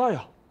你家吃饭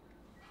呀。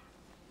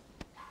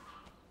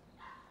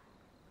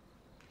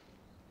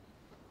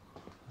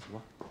走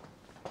吧。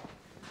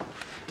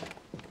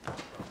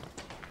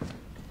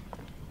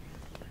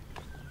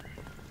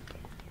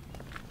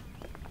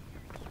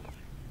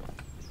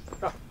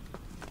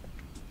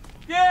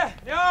爹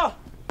娘，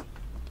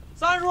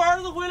三叔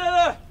儿子回来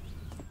了，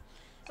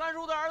三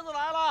叔的儿子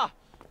来了。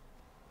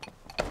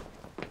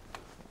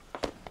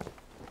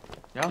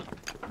娘，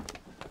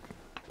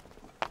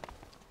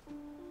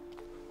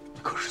你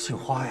可是姓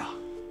花呀？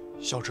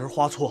小侄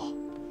花错，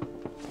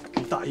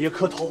给大爷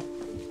磕头。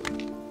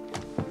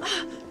啊，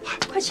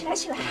快起来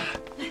起来！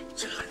来，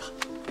起来了，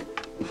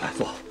来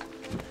坐。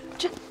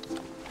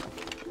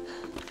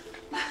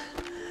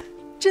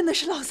真的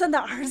是老三的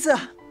儿子。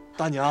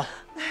大娘。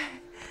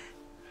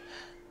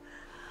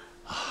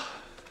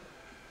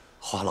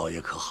花老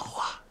爷可好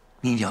啊？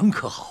你娘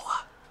可好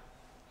啊？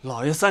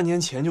老爷3年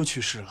前就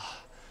去世了，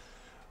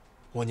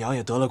我娘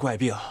也得了怪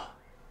病，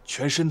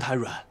全身瘫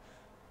软，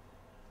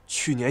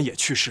去年也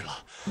去世了。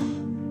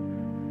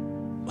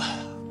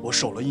我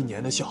守了1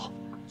年的孝，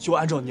就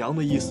按照娘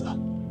的意思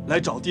来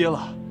找爹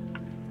了。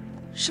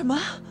什么？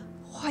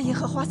花爷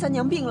和花三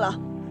娘病了？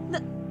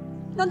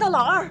难道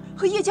老二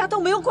和叶家都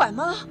没有管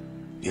吗？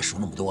别说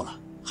那么多了，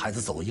孩子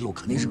走一路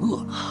肯定是饿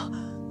了。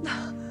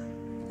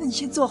那你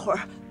先坐会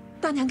儿。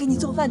大娘给你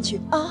做饭去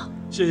啊！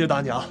谢谢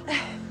大娘。哎，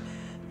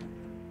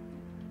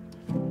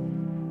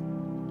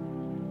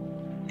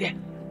爹，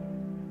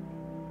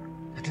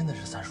他真的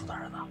是三叔的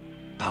儿子？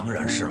当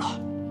然是了。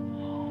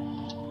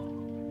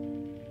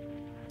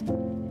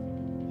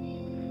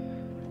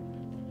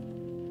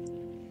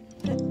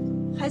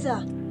孩子，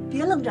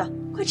别愣着，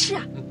快吃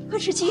啊！快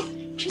吃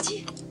鸡，吃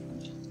鸡。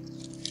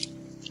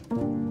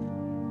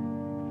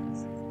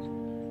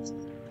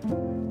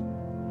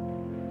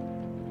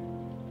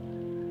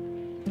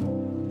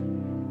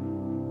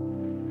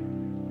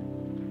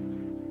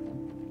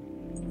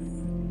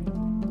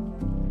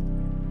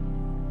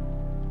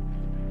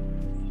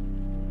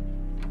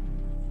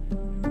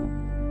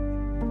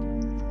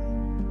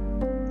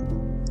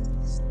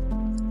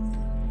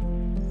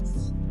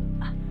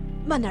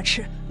慢点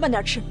吃，慢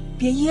点吃，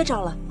别噎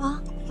着了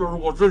啊！这是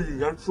我这几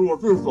年吃过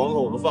最爽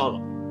口的饭了。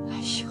哎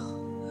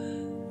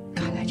呦，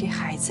看来这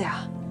孩子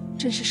呀，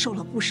真是受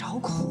了不少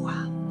苦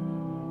啊。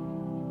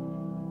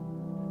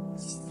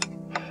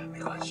没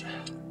关系，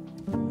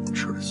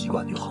吃了习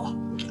惯就好。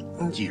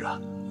记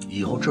着，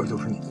以后这就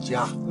是你的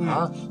家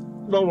啊！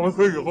让我们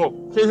回以后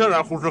天天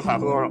来胡吃海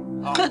喝的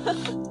啊！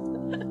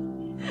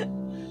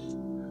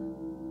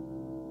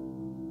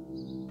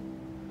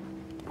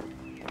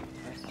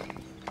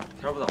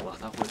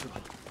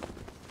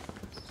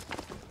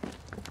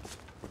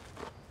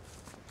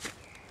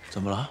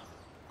怎么了？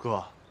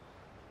哥，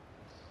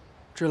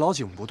这老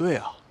井不对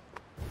啊。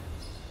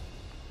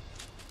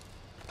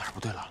哪儿不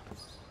对了？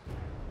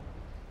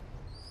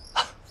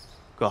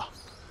哥，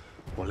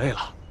我累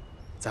了，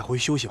咱回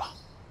去休息吧。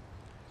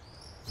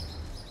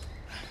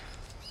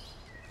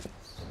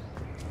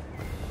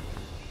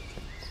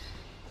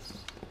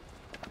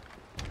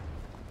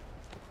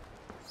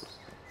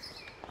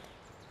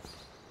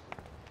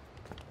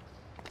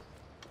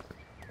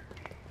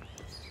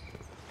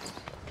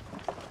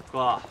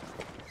哥，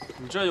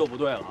你这就不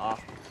对了啊！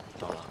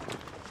怎么了？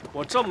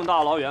我这么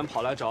大老远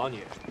跑来找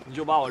你，你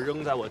就把我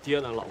扔在我爹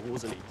那老屋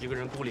子里，一个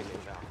人孤零零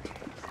的。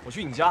我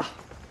去你家，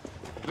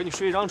我跟你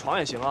睡一张床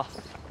也行啊。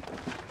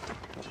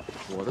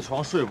我的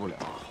床睡不了，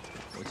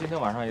我今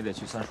天晚上也得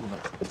去三叔那儿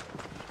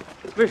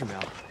睡。为什么呀？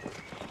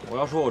我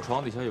要说我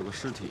床底下有个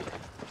尸体，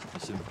你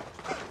信吗？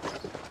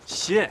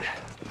信。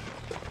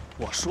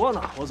我说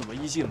呢，我怎么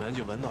一进门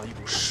就闻到一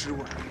股尸味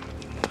儿？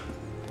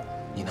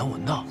你能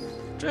闻到？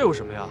这有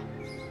什么呀？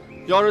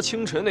要是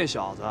清晨那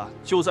小子，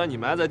就算你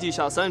埋在地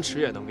下3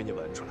尺也能给你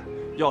闻出来。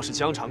要是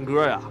江长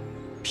歌呀，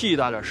屁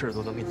大点事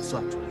都能给你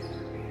算出来。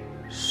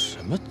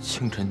什么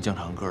清晨江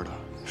长歌的？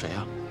谁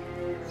呀？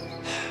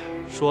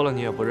说了你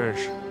也不认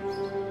识。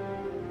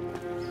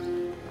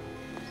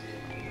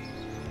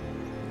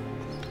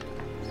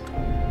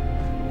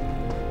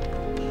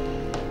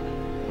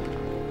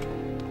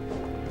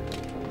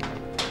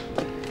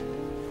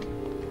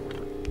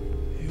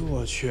哎呦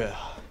我去！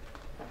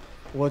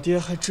我爹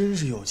还真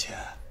是有钱，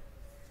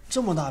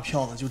这么大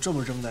票子就这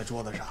么扔在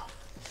桌子上。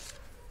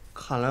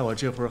看来我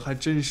这会儿还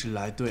真是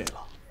来对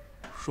了，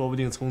说不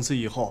定从此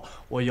以后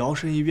我摇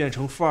身一变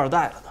成富二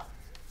代了呢。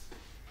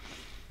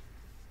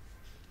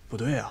不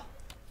对啊，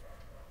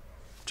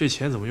这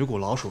钱怎么有股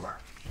老鼠味儿？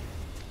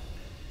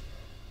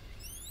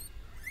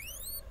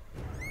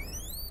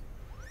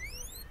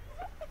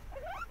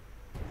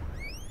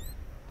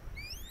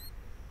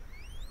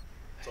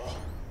走，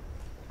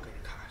跟着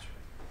看看去。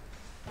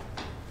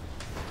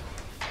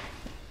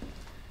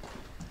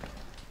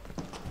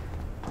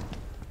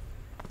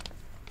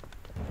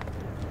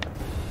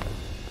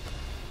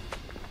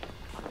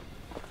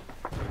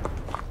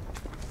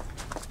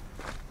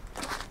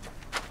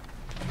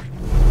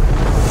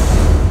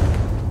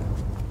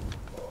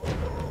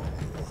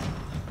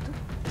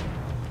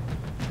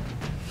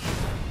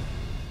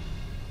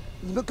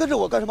你们跟着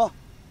我干什么？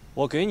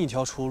我给你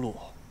条出路，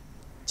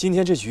今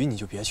天这局你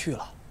就别去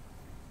了。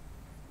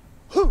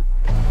哼！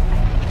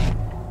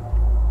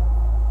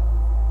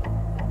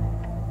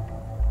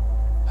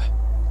哎，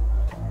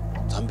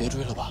咱们别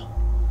追了吧，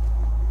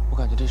我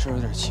感觉这事儿有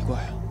点奇怪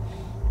啊。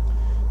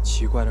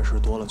奇怪的事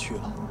多了去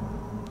了，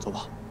走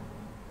吧。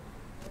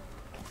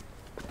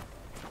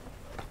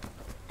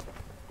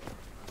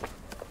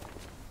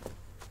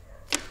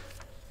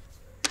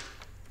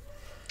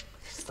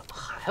怎么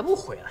还不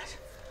回来？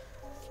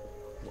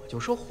我就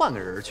说换个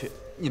人去，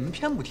你们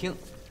偏不听。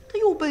他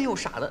又笨又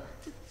傻的，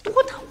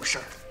多耽误事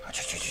儿！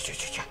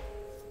去！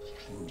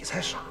你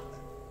才傻！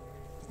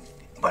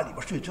你把里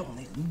边睡觉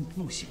那个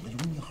弄醒了有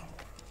你好。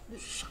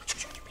傻，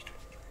去！闭嘴！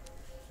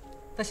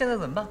那现在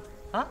怎么办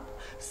啊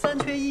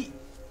？3缺1，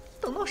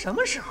等到什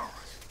么时候啊？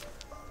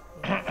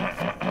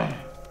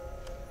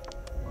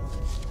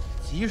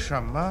急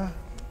什么？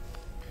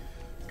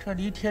这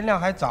离天亮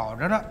还早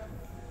着呢。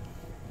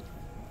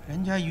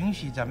人家允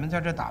许咱们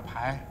在这打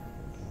牌，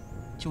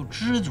就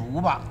知足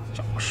吧。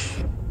就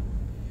是。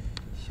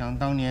想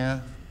当年，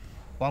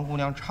王姑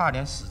娘差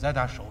点死在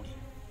他手里，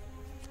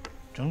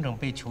整整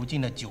被囚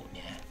禁了9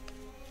年，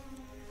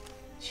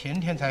前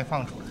天才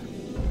放出来。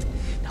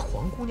那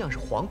黄姑娘是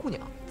黄姑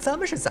娘，咱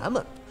们是咱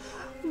们，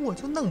我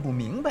就弄不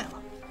明白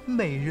了，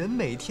每人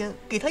每天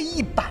给她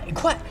100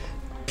块，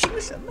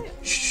凭什么呀？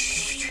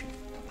嘘，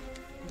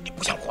你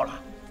不想活了？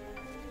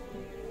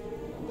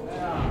哎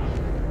呀，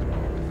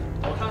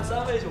我看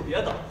3位就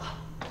别等了。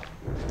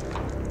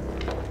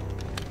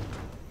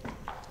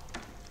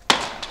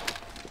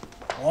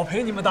我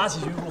陪你们打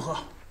几局如何？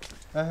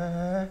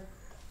哎，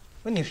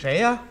问你谁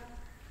呀？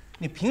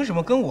你凭什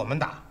么跟我们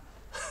打？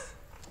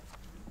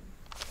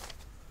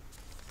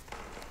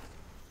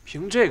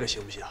凭这个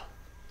行不行？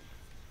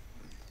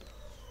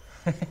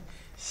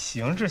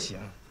行是行，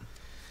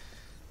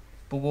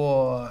不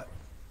过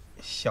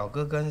小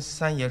哥跟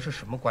三爷是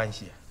什么关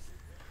系？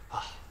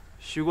啊，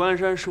徐关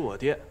山是我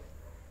爹，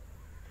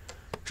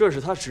这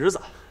是他侄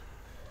子，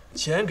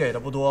钱给的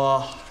不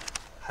多，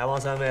还望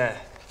3位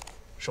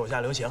手下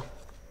留情。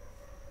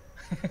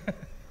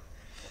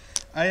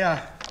哎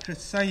呀，这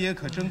三爷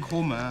可真抠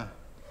门，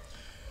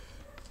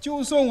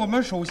就算我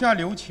们手下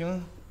留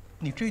情，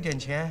你这点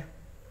钱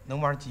能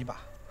玩几把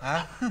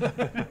啊？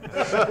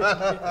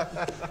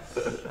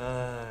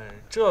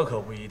这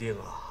可不一定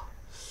啊。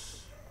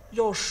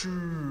要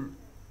是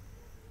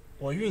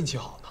我运气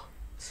好呢？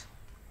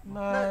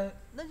那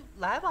就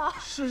来吧。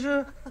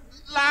是，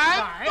来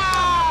吧！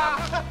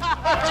来！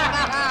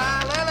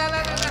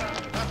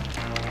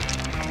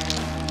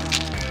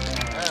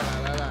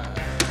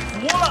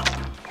糊了，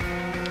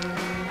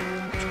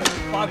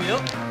发饼又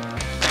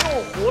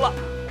糊了，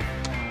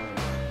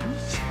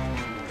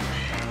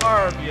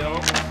 2饼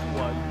我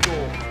用。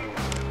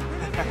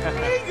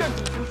愿赌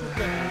服输，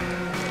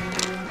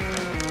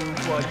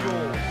我用。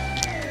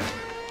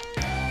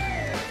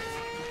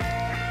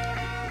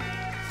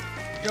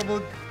要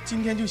不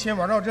今天就先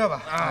玩到这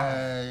吧。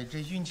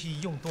这运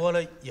气用多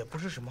了也不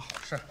是什么好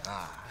事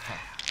啊。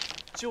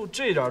就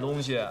这点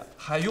东西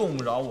还用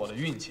不着我的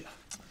运气。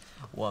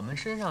我们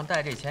身上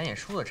带这钱也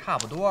输的差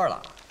不多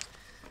了。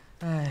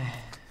哎，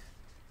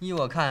依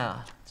我看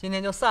啊，今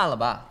天就散了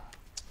吧。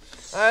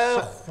哎，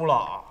胡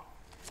老，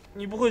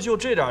你不会就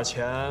这点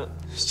钱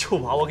就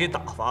把我给打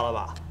发了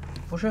吧？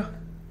不是，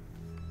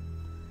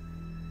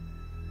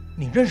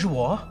你认识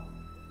我？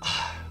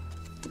哎，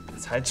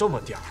才这么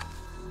点儿，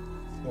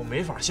我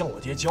没法向我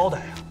爹交代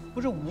呀。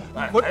不是我，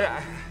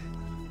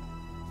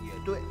也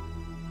对，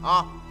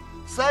啊，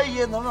三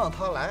爷能让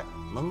他来，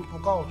能不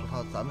告诉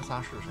他咱们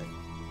仨是谁？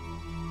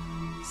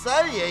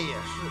三爷也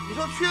是，你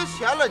说缺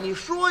钱了，你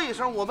说一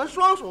声，我们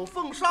双手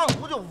奉上，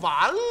不就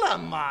完了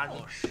吗？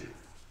你是。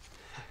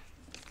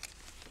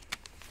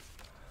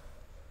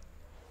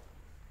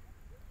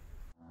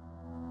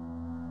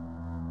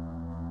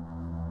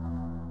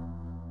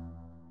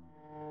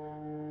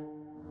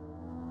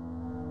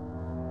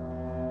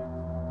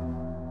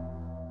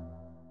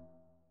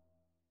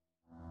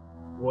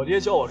我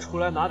爹叫我出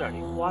来拿点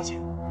零花钱，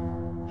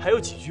还有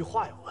几句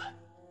话要问。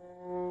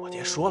我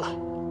爹说了，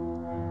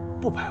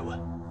不白问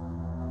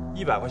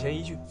，100块钱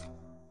一句。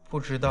不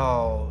知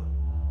道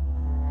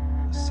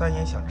三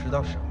爷想知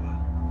道什么？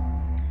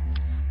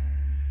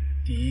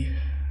第一，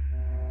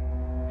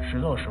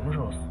石头什么时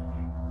候死？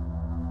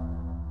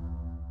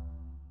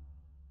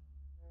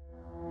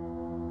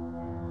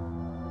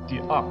第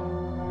二，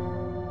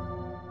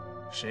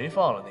谁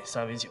放了那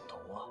3尾井头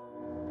啊？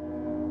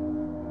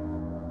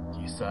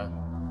第三，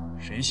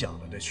谁想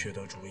的那缺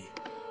德主意，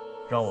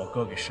让我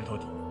哥给石头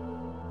抵命？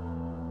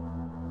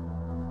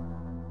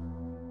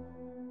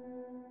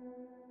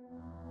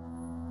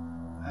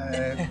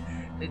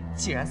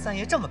既然三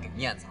爷这么给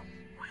面子，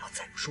我要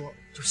再不说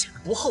就显得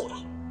不厚道。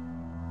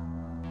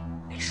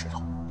那石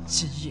头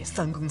今夜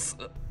3更死。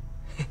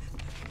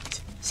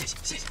谢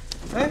谢。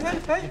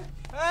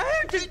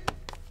这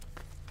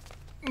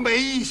没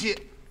义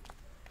气，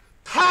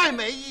太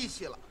没义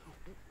气了！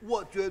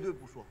我绝对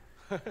不说，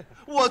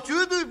我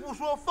绝对不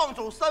说放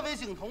走3尾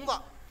井童子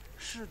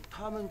是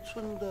他们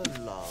村的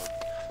老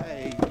太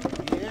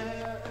爷。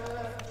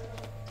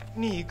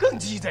你更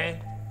鸡贼，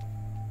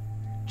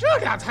这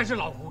俩才是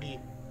老狐狸，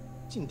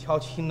净挑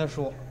轻的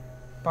说，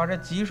把这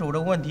棘手的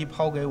问题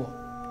抛给我。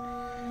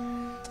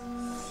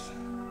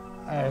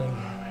哎呀，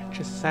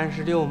这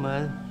36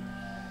门，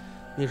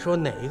你说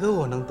哪个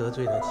我能得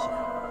罪得起？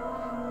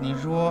你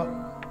说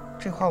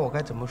这话我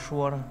该怎么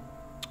说呢？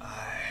哎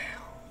呀，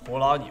胡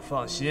老你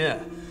放心，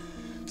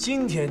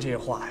今天这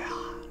话呀，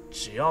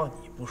只要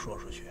你不说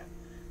出去，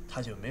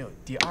他就没有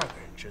第2个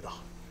人知道。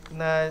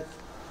那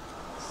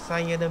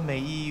三爷的美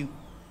意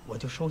我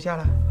就收下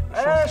了。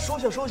哎，收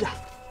下。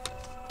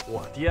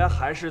我爹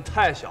还是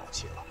太小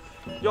气了。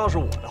要是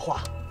我的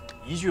话，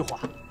一句话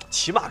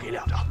起码给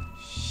2张。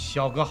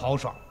小哥豪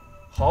爽，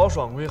豪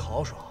爽归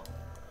豪爽，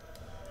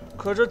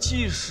可这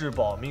既是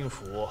保命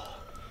符，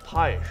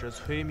它也是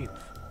催命符，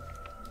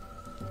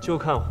就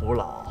看胡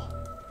老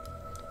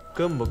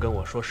跟不跟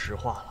我说实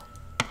话了。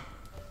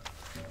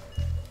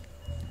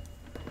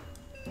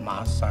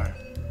麻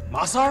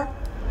三儿，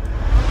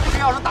这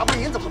要是打不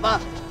赢怎么办？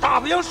打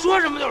不赢说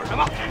什么就是什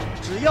么。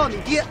只要你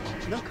爹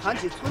能砍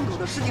起村口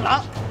的石井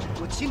栏，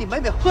我请你美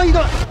美喝一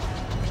顿。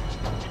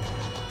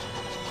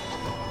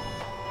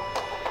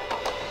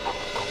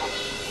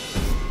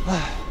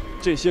哎，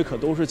这些可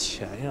都是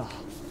钱呀，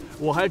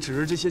我还指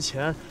着这些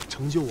钱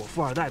成就我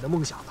富2代的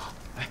梦想呢。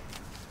哎，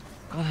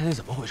刚才那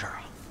怎么回事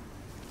啊？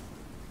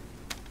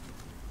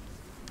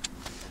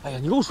哎呀，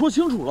你给我说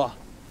清楚了。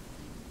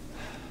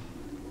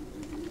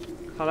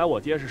看来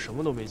我爹是什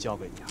么都没教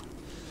给你啊。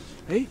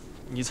哎，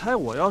你猜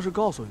我要是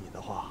告诉你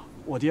的话，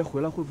我爹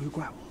回来会不会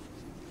怪我？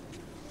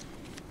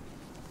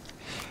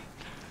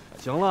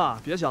行了，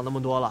别想那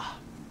么多了，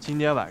今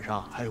天晚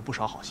上还有不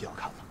少好戏要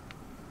看呢。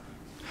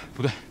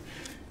不对，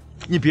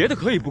你别的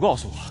可以不告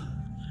诉我，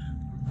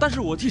但是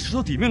我替石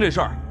头抵命这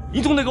事儿，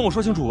你总得跟我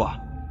说清楚吧？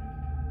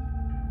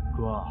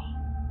哥，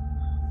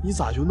你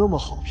咋就那么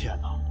好骗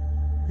呢？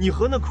你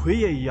和那奎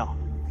爷一样，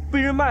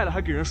被人卖了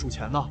还给人数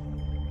钱呢。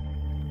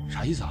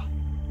啥意思啊？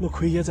那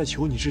奎爷在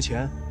求你之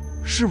前，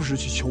是不是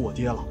去求我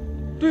爹了？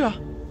对啊，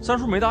三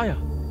叔没答应。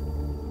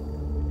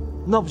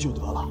那不就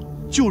得了？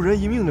救人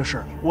一命的事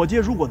儿，我爹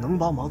如果能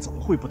帮忙，怎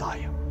么会不答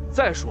应？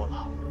再说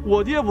了，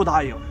我爹不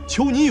答应，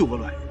求你有个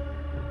卵用？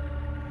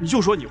你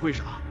就说你会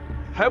啥？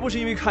还不是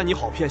因为看你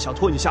好骗，想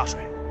拖你下水。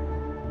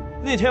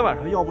那天晚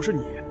上要不是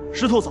你，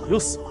石头早就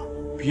死了。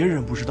别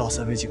人不知道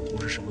3尾井头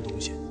是什么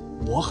东西，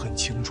我很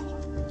清楚，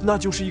那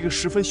就是一个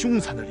十分凶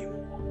残的灵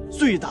物，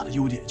最大的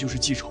优点就是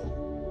记仇。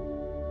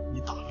你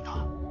打了他，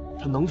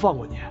他能放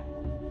过你？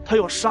他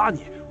要杀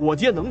你，我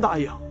爹能答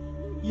应？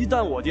一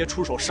旦我爹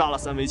出手杀了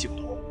3尾井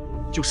头，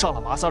就上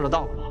了麻三的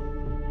当了吧？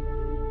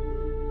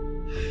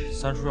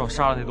三叔要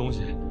杀了那东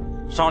西，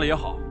杀了也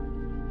好，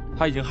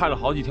他已经害了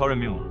好几条人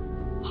命了。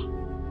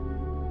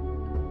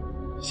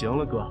行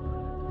了，哥，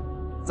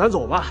咱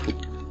走吧，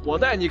我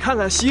带你看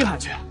看稀罕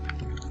去。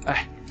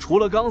哎，除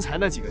了刚才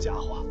那几个家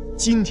伙，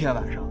今天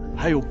晚上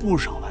还有不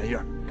少玩意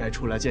儿该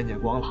出来见见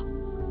光了。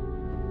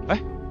哎，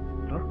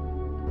等会儿，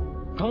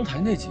刚才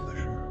那几个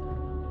是？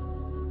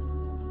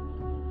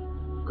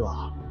哥，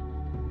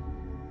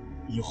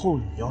以后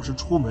你要是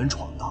出门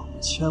闯荡，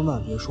千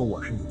万别说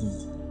我是你弟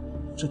弟，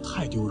这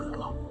太丢人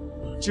了。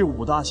这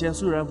五大仙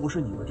虽然不是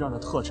你们这样的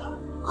特产，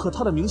可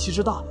他的名气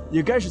之大，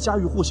也该是家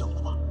喻户晓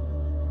的吧？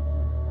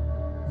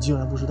你竟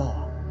然不知道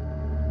啊？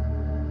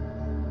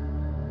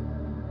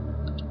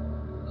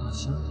大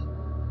仙。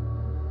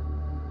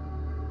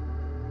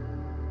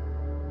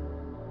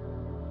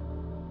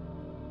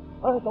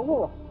哎，等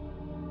会儿。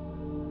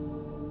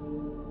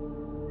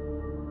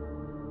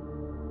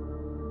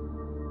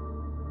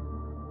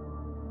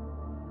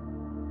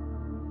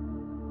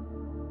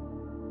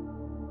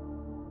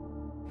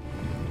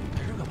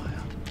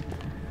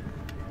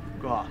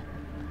哥，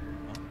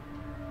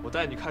我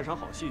带你看场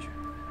好戏去，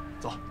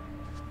走。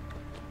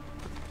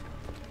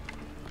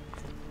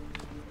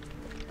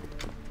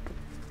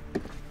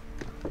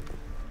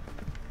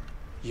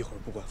一会儿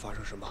不管发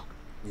生什么，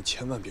你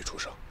千万别出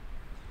声。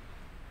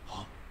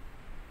啊！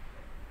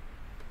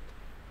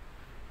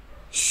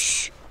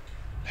嘘，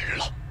来人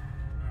了。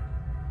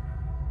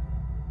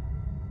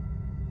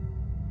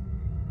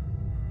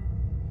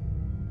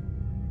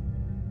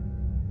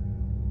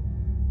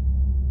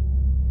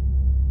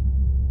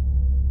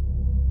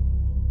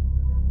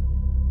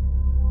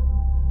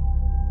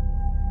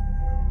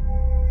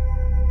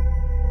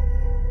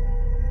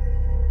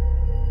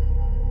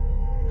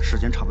时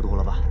间差不多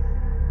了吧？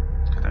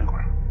再等一会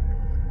儿，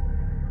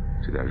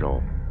这点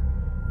肉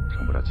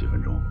撑不了几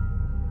分钟，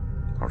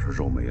要是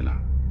肉没了，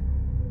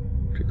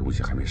这东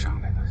西还没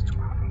上来呢，就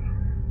麻烦了。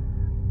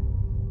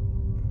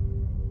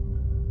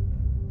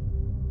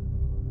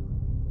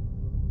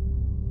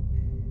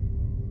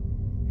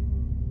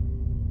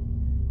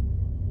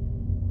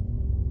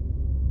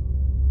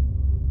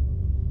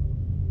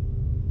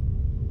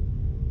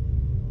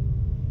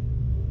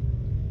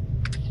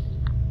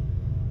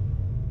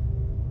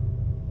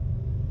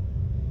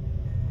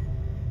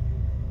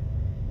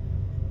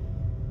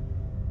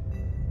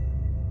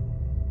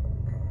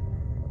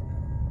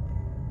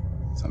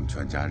咱们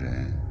全家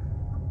人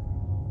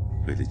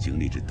为了经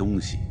历这东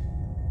西，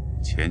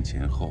前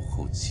前后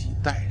后几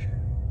代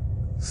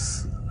人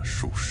死了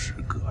数十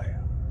个呀！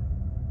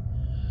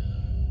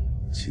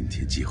今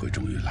天机会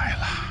终于来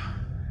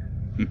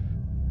了，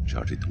只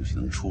要这东西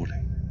能出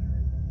来，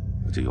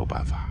我就有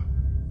办法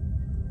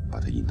把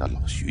他引到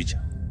老徐家。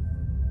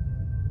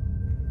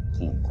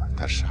不管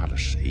他杀了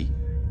谁，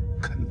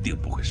肯定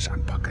不会善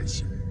罢甘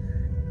休。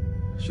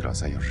徐老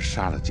三要是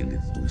杀了井里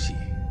的东西，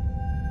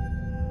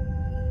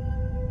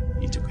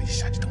你就可以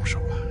下去动手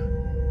了。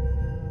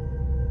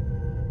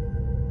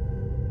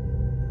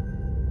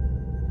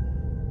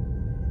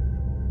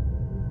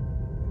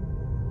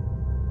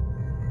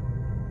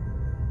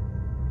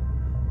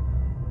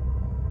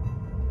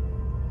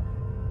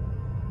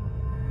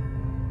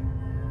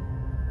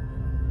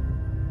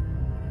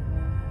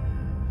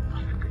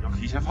要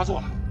提前发作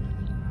了。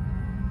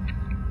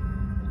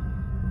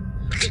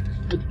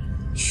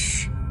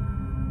嘘。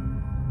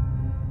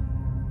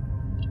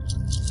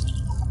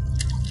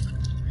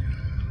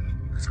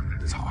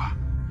草啊，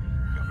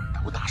要不然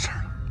他会大事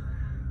了。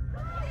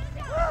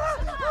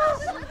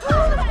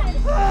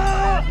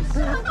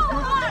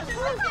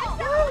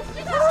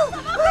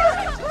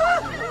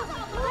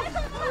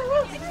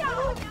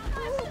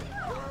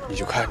你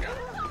就看着，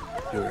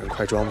有人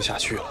快装不下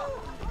去了。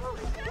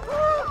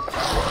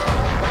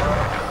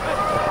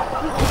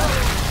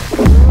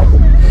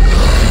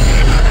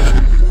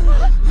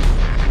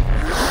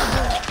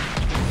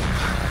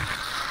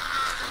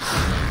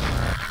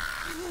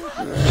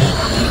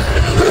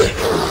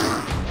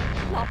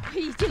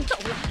已经走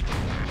了，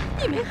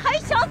你们还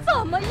想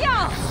怎么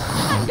样？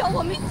按照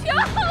我们决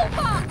好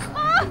吧！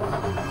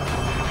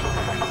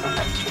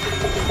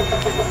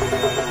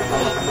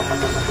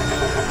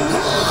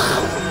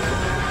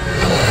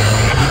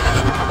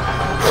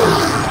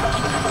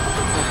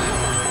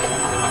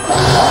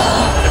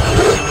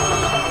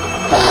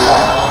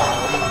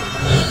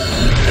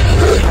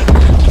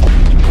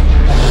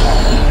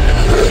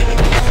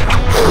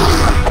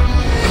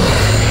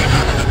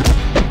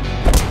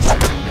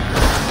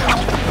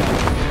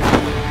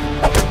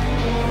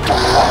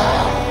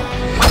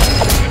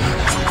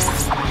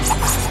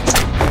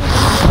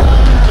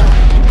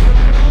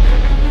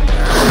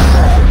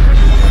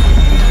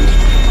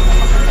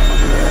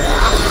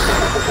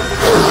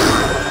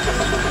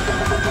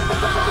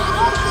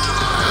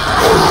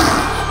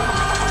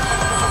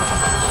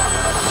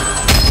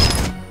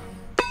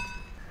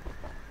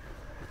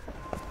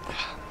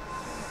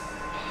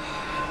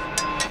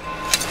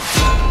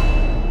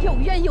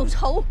有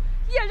仇，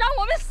也让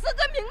我们死个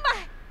明白。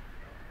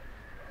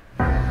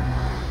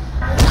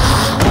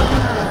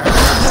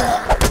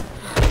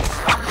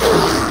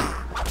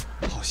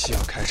好戏要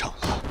开场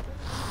了，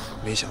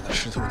没没想到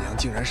石头娘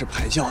竟然是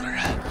排教的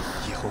人。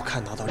以后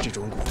看到这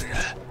种蛊的人，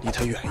离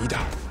他远一点。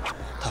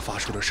他发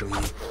出的声音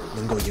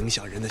能够影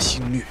响人的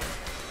心率，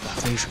那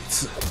分水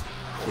刺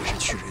也是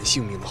取人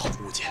性命的好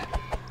物件。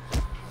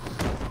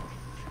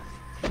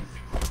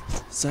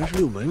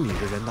36门里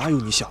的人哪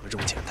有你想的这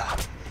么简单？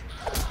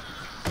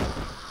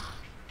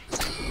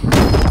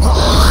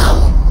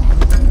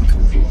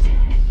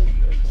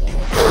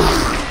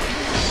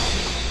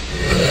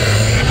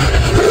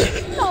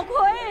老奎，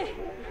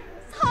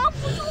藏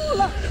不住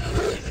了，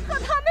可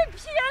他们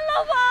偏了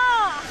吧？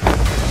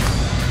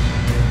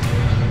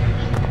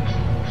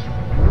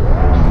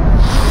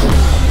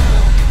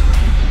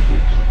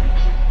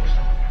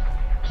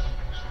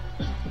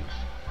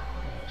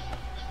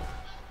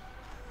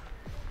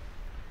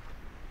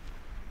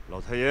老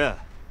太爷，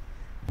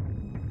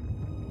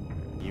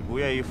你不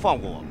愿意放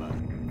过我们，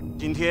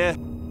今天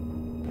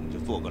我们就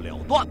做个了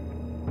断。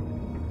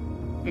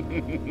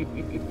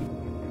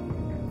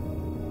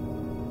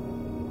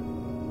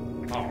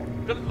好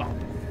个老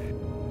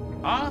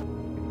啊，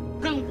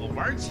跟我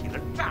玩起了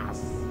诈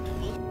死。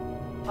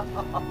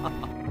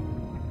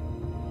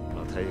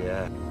老太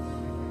爷，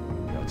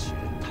不要欺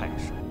人太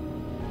甚。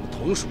我们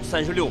同属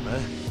36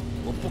门，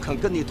我不肯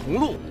跟你同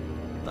路，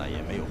但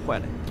也没有坏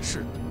了你的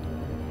事。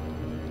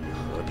你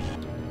何必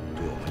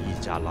对我们一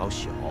家老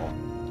小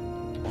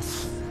往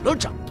死了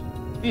整？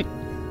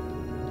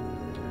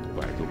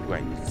怪都怪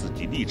你自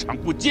己立场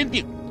不坚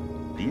定，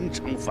临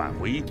场返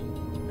回，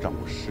让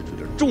我失去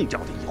了重要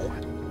的一环，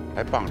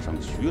还傍上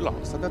徐老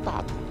三的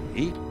大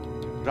腿，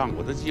让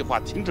我的计划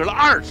停止了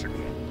20年。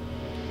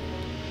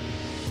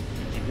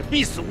今天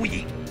必死无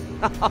疑。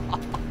我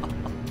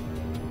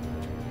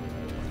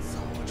早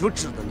就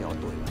知道你要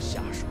对我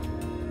下手，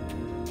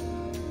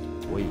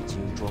我已经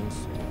装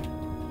怂，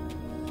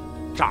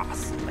诈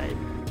死来人，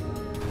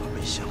我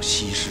被想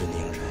息事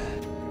宁人，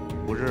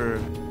不是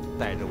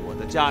带着我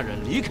的家人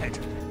离开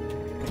这里，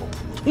过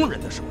普通人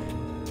的生活，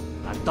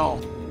难道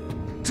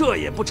这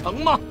也不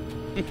成吗？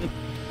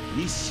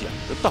你想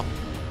得到，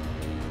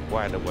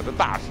坏了我的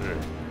大事，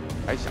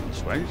还想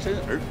全身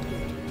而退？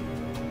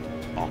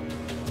好，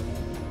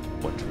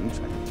我成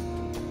全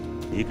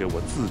你，你给我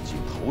自己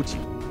投井，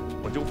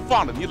我就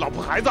放了你老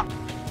婆孩子。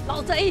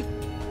老贼，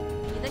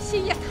你的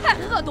心也太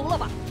恶毒了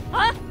吧！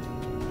啊，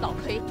老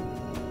奎，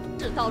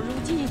事到如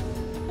今，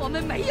我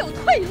们没有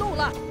退路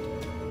了。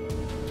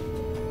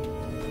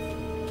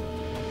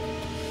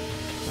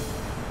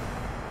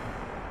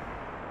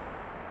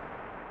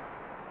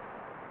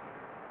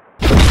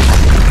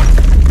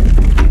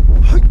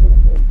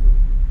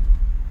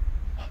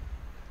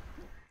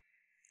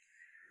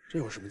这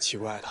有什么奇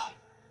怪的？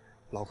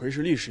老奎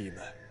是力士一门，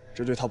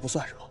这对他不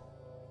算什么。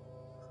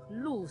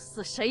鹿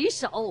死谁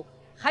手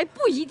还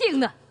不一定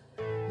呢。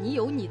你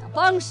有你的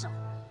帮手，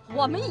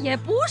我们也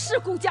不是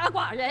孤家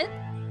寡人。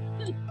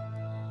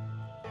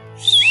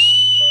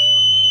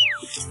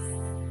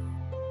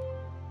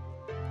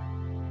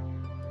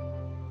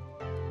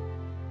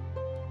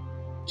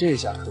这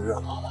下可热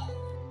闹了。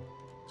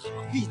螳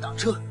臂挡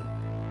车！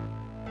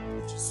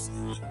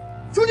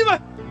兄弟们，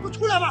都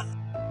出来吧！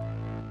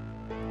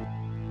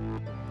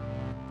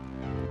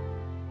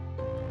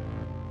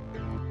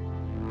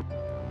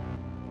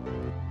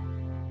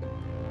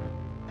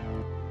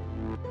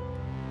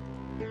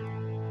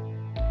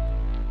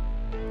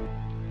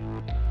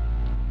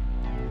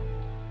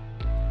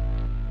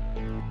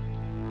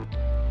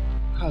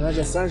看来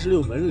这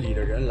36门里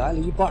的人来了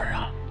一半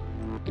啊！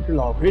这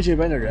老奎这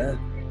边的人，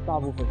大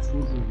部分出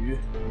自于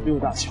6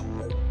大巧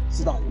门、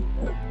4大武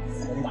门、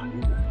3大灵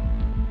门，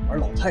而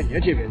老太爷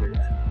这边的人，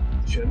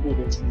全部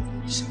都出自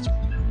于下九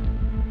门。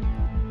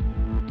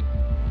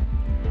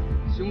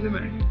兄弟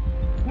们，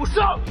给我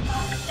上！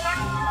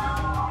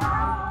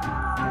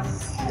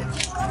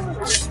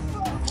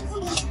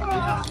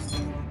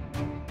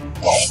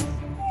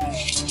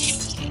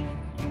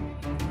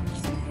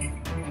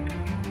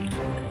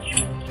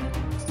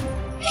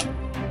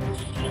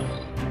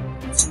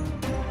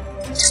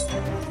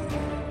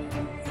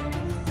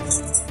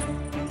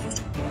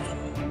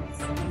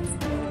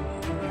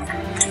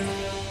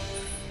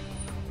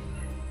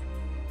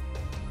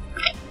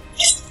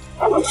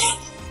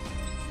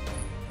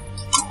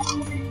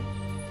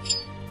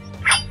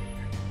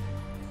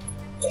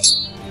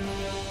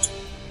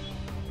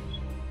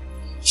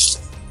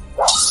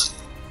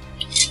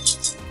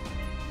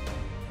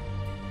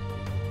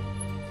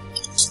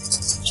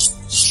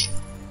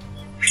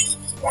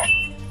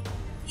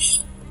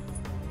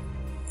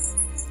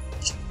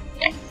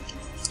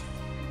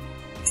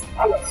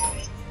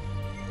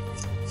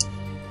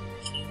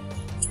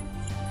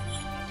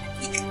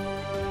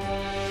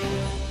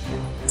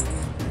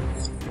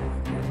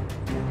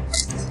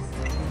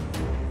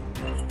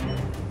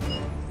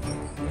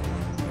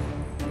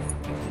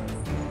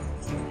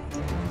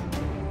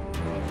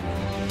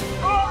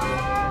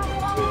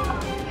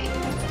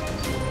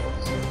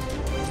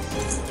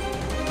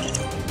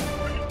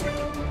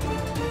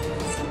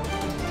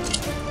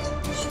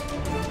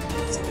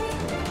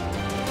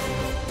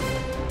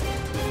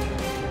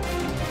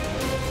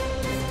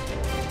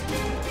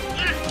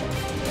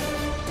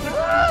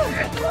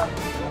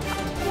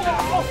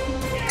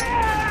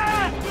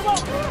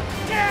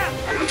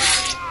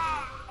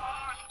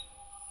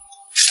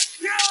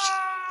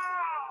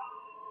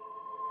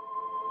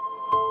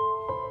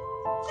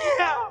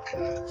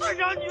村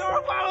长女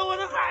儿怀了我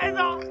的孩子，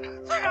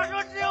村长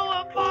说只有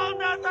我帮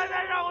他，他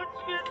才让我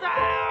娶她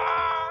啊！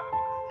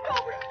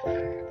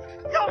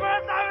要不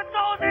然咱们都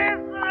得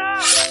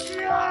死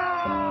呀！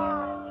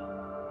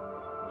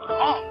好，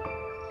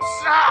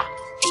是啊。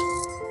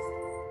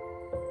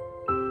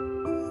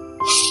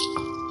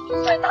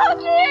是大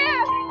姐，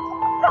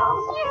老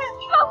奎。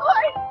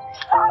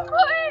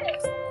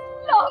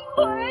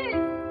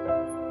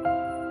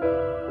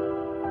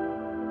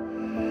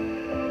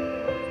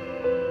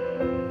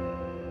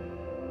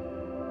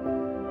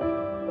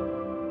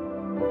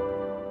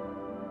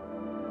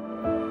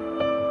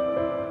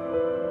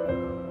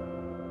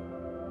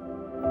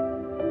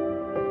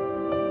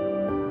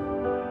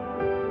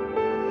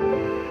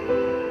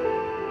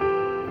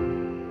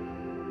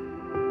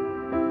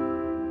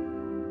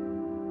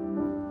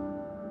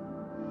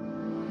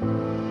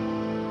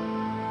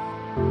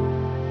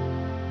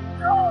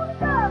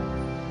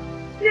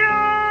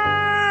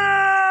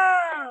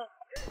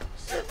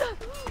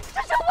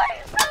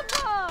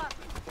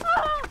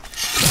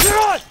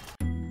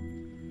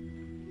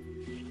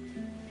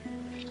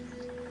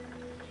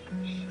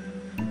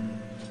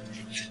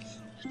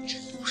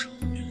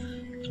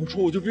当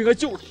初我就不应该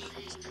救他。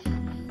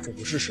这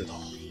不是石头，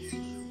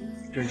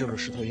真正的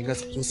石头应该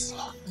早就死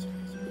了。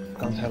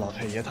刚才老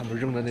太爷他们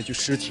扔的那具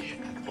尸体，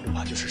恐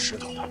怕就是石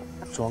头的，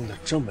装的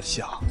这么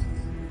像，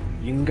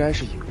应该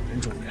是影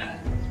门中人，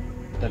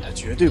但他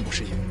绝对不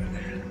是影门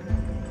的人。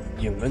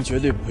影门绝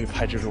对不会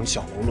派这种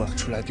小喽啰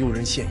出来丢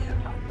人现眼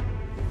的。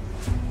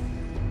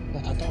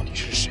那他到底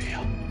是谁呀？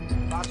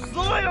把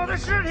所有的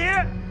尸体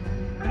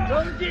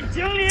扔进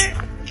井里，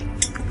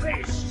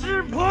被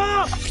识破。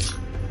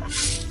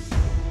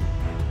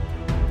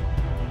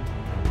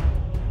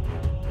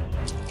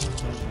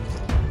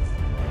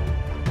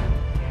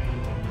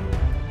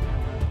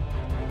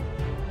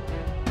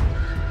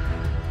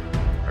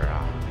儿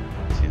啊，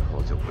今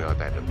后就不要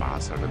戴着麻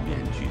色的面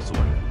具做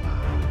人了。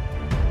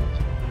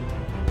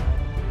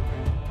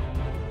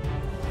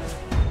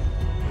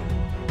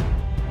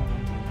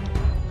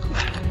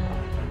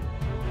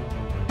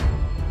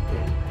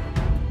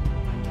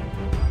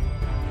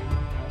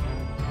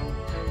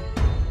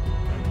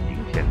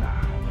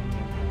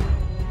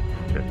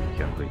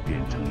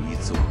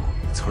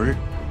村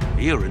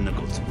没有人能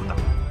够阻挡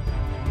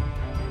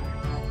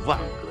万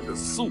恶的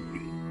宿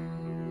命。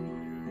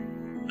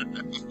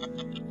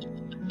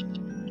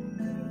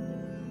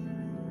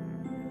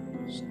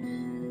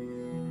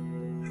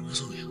什么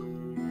宿命？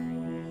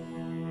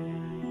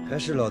还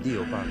是老弟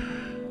有办法，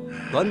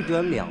短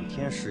短2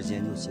天时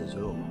间就解决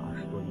了我们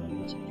20多年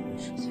没解决的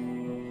事情。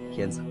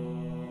天才，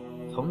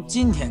从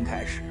今天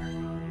开始，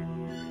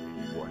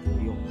我就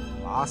用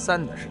华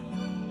3的身份。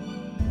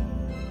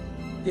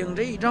顶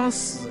着一张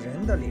死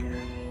人的脸，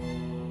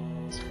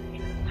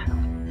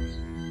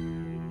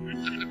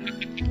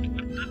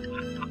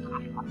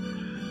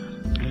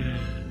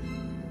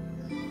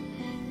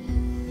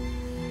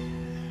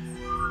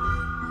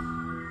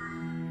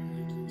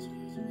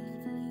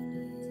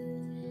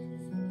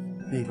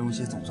那东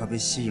西总算被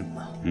吸引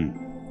了。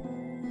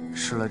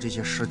吃了这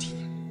些尸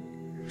体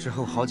之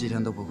后，好几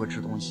天都不会吃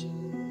东西。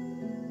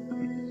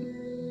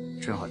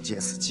正好借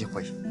此机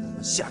会，我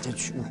们下贱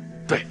取物。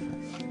对。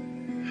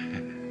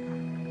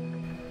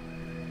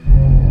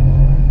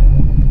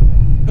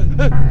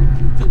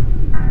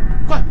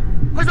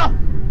快上！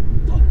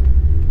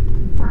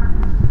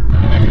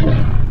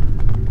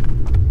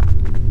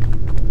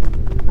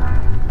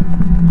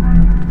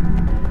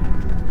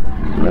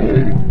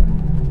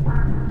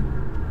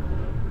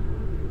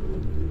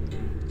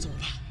怎么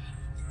办？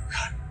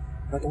看，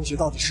那东西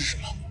到底是什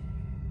么？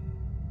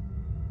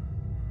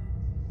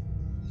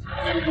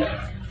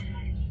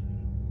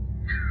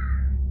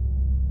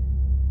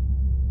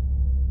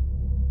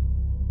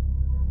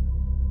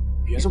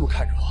别这么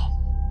看着我，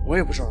我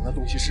也不知道那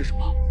东西是什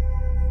么。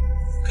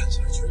看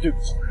起来绝对不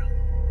好惹，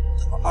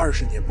他们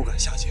20年不敢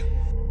下井，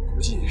估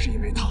计也是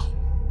因为他。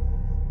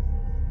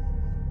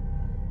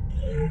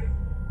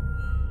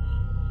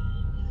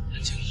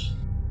安静了，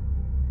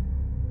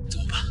怎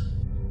么办？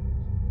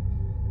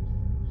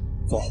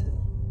走，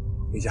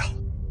回家。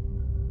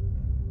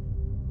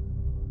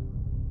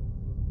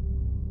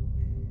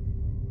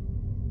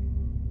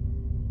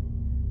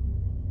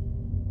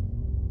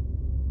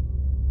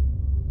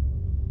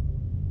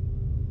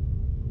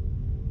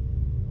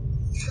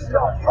要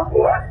全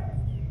滚！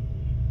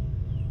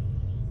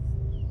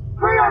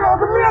非让老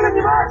子灭了你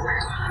们！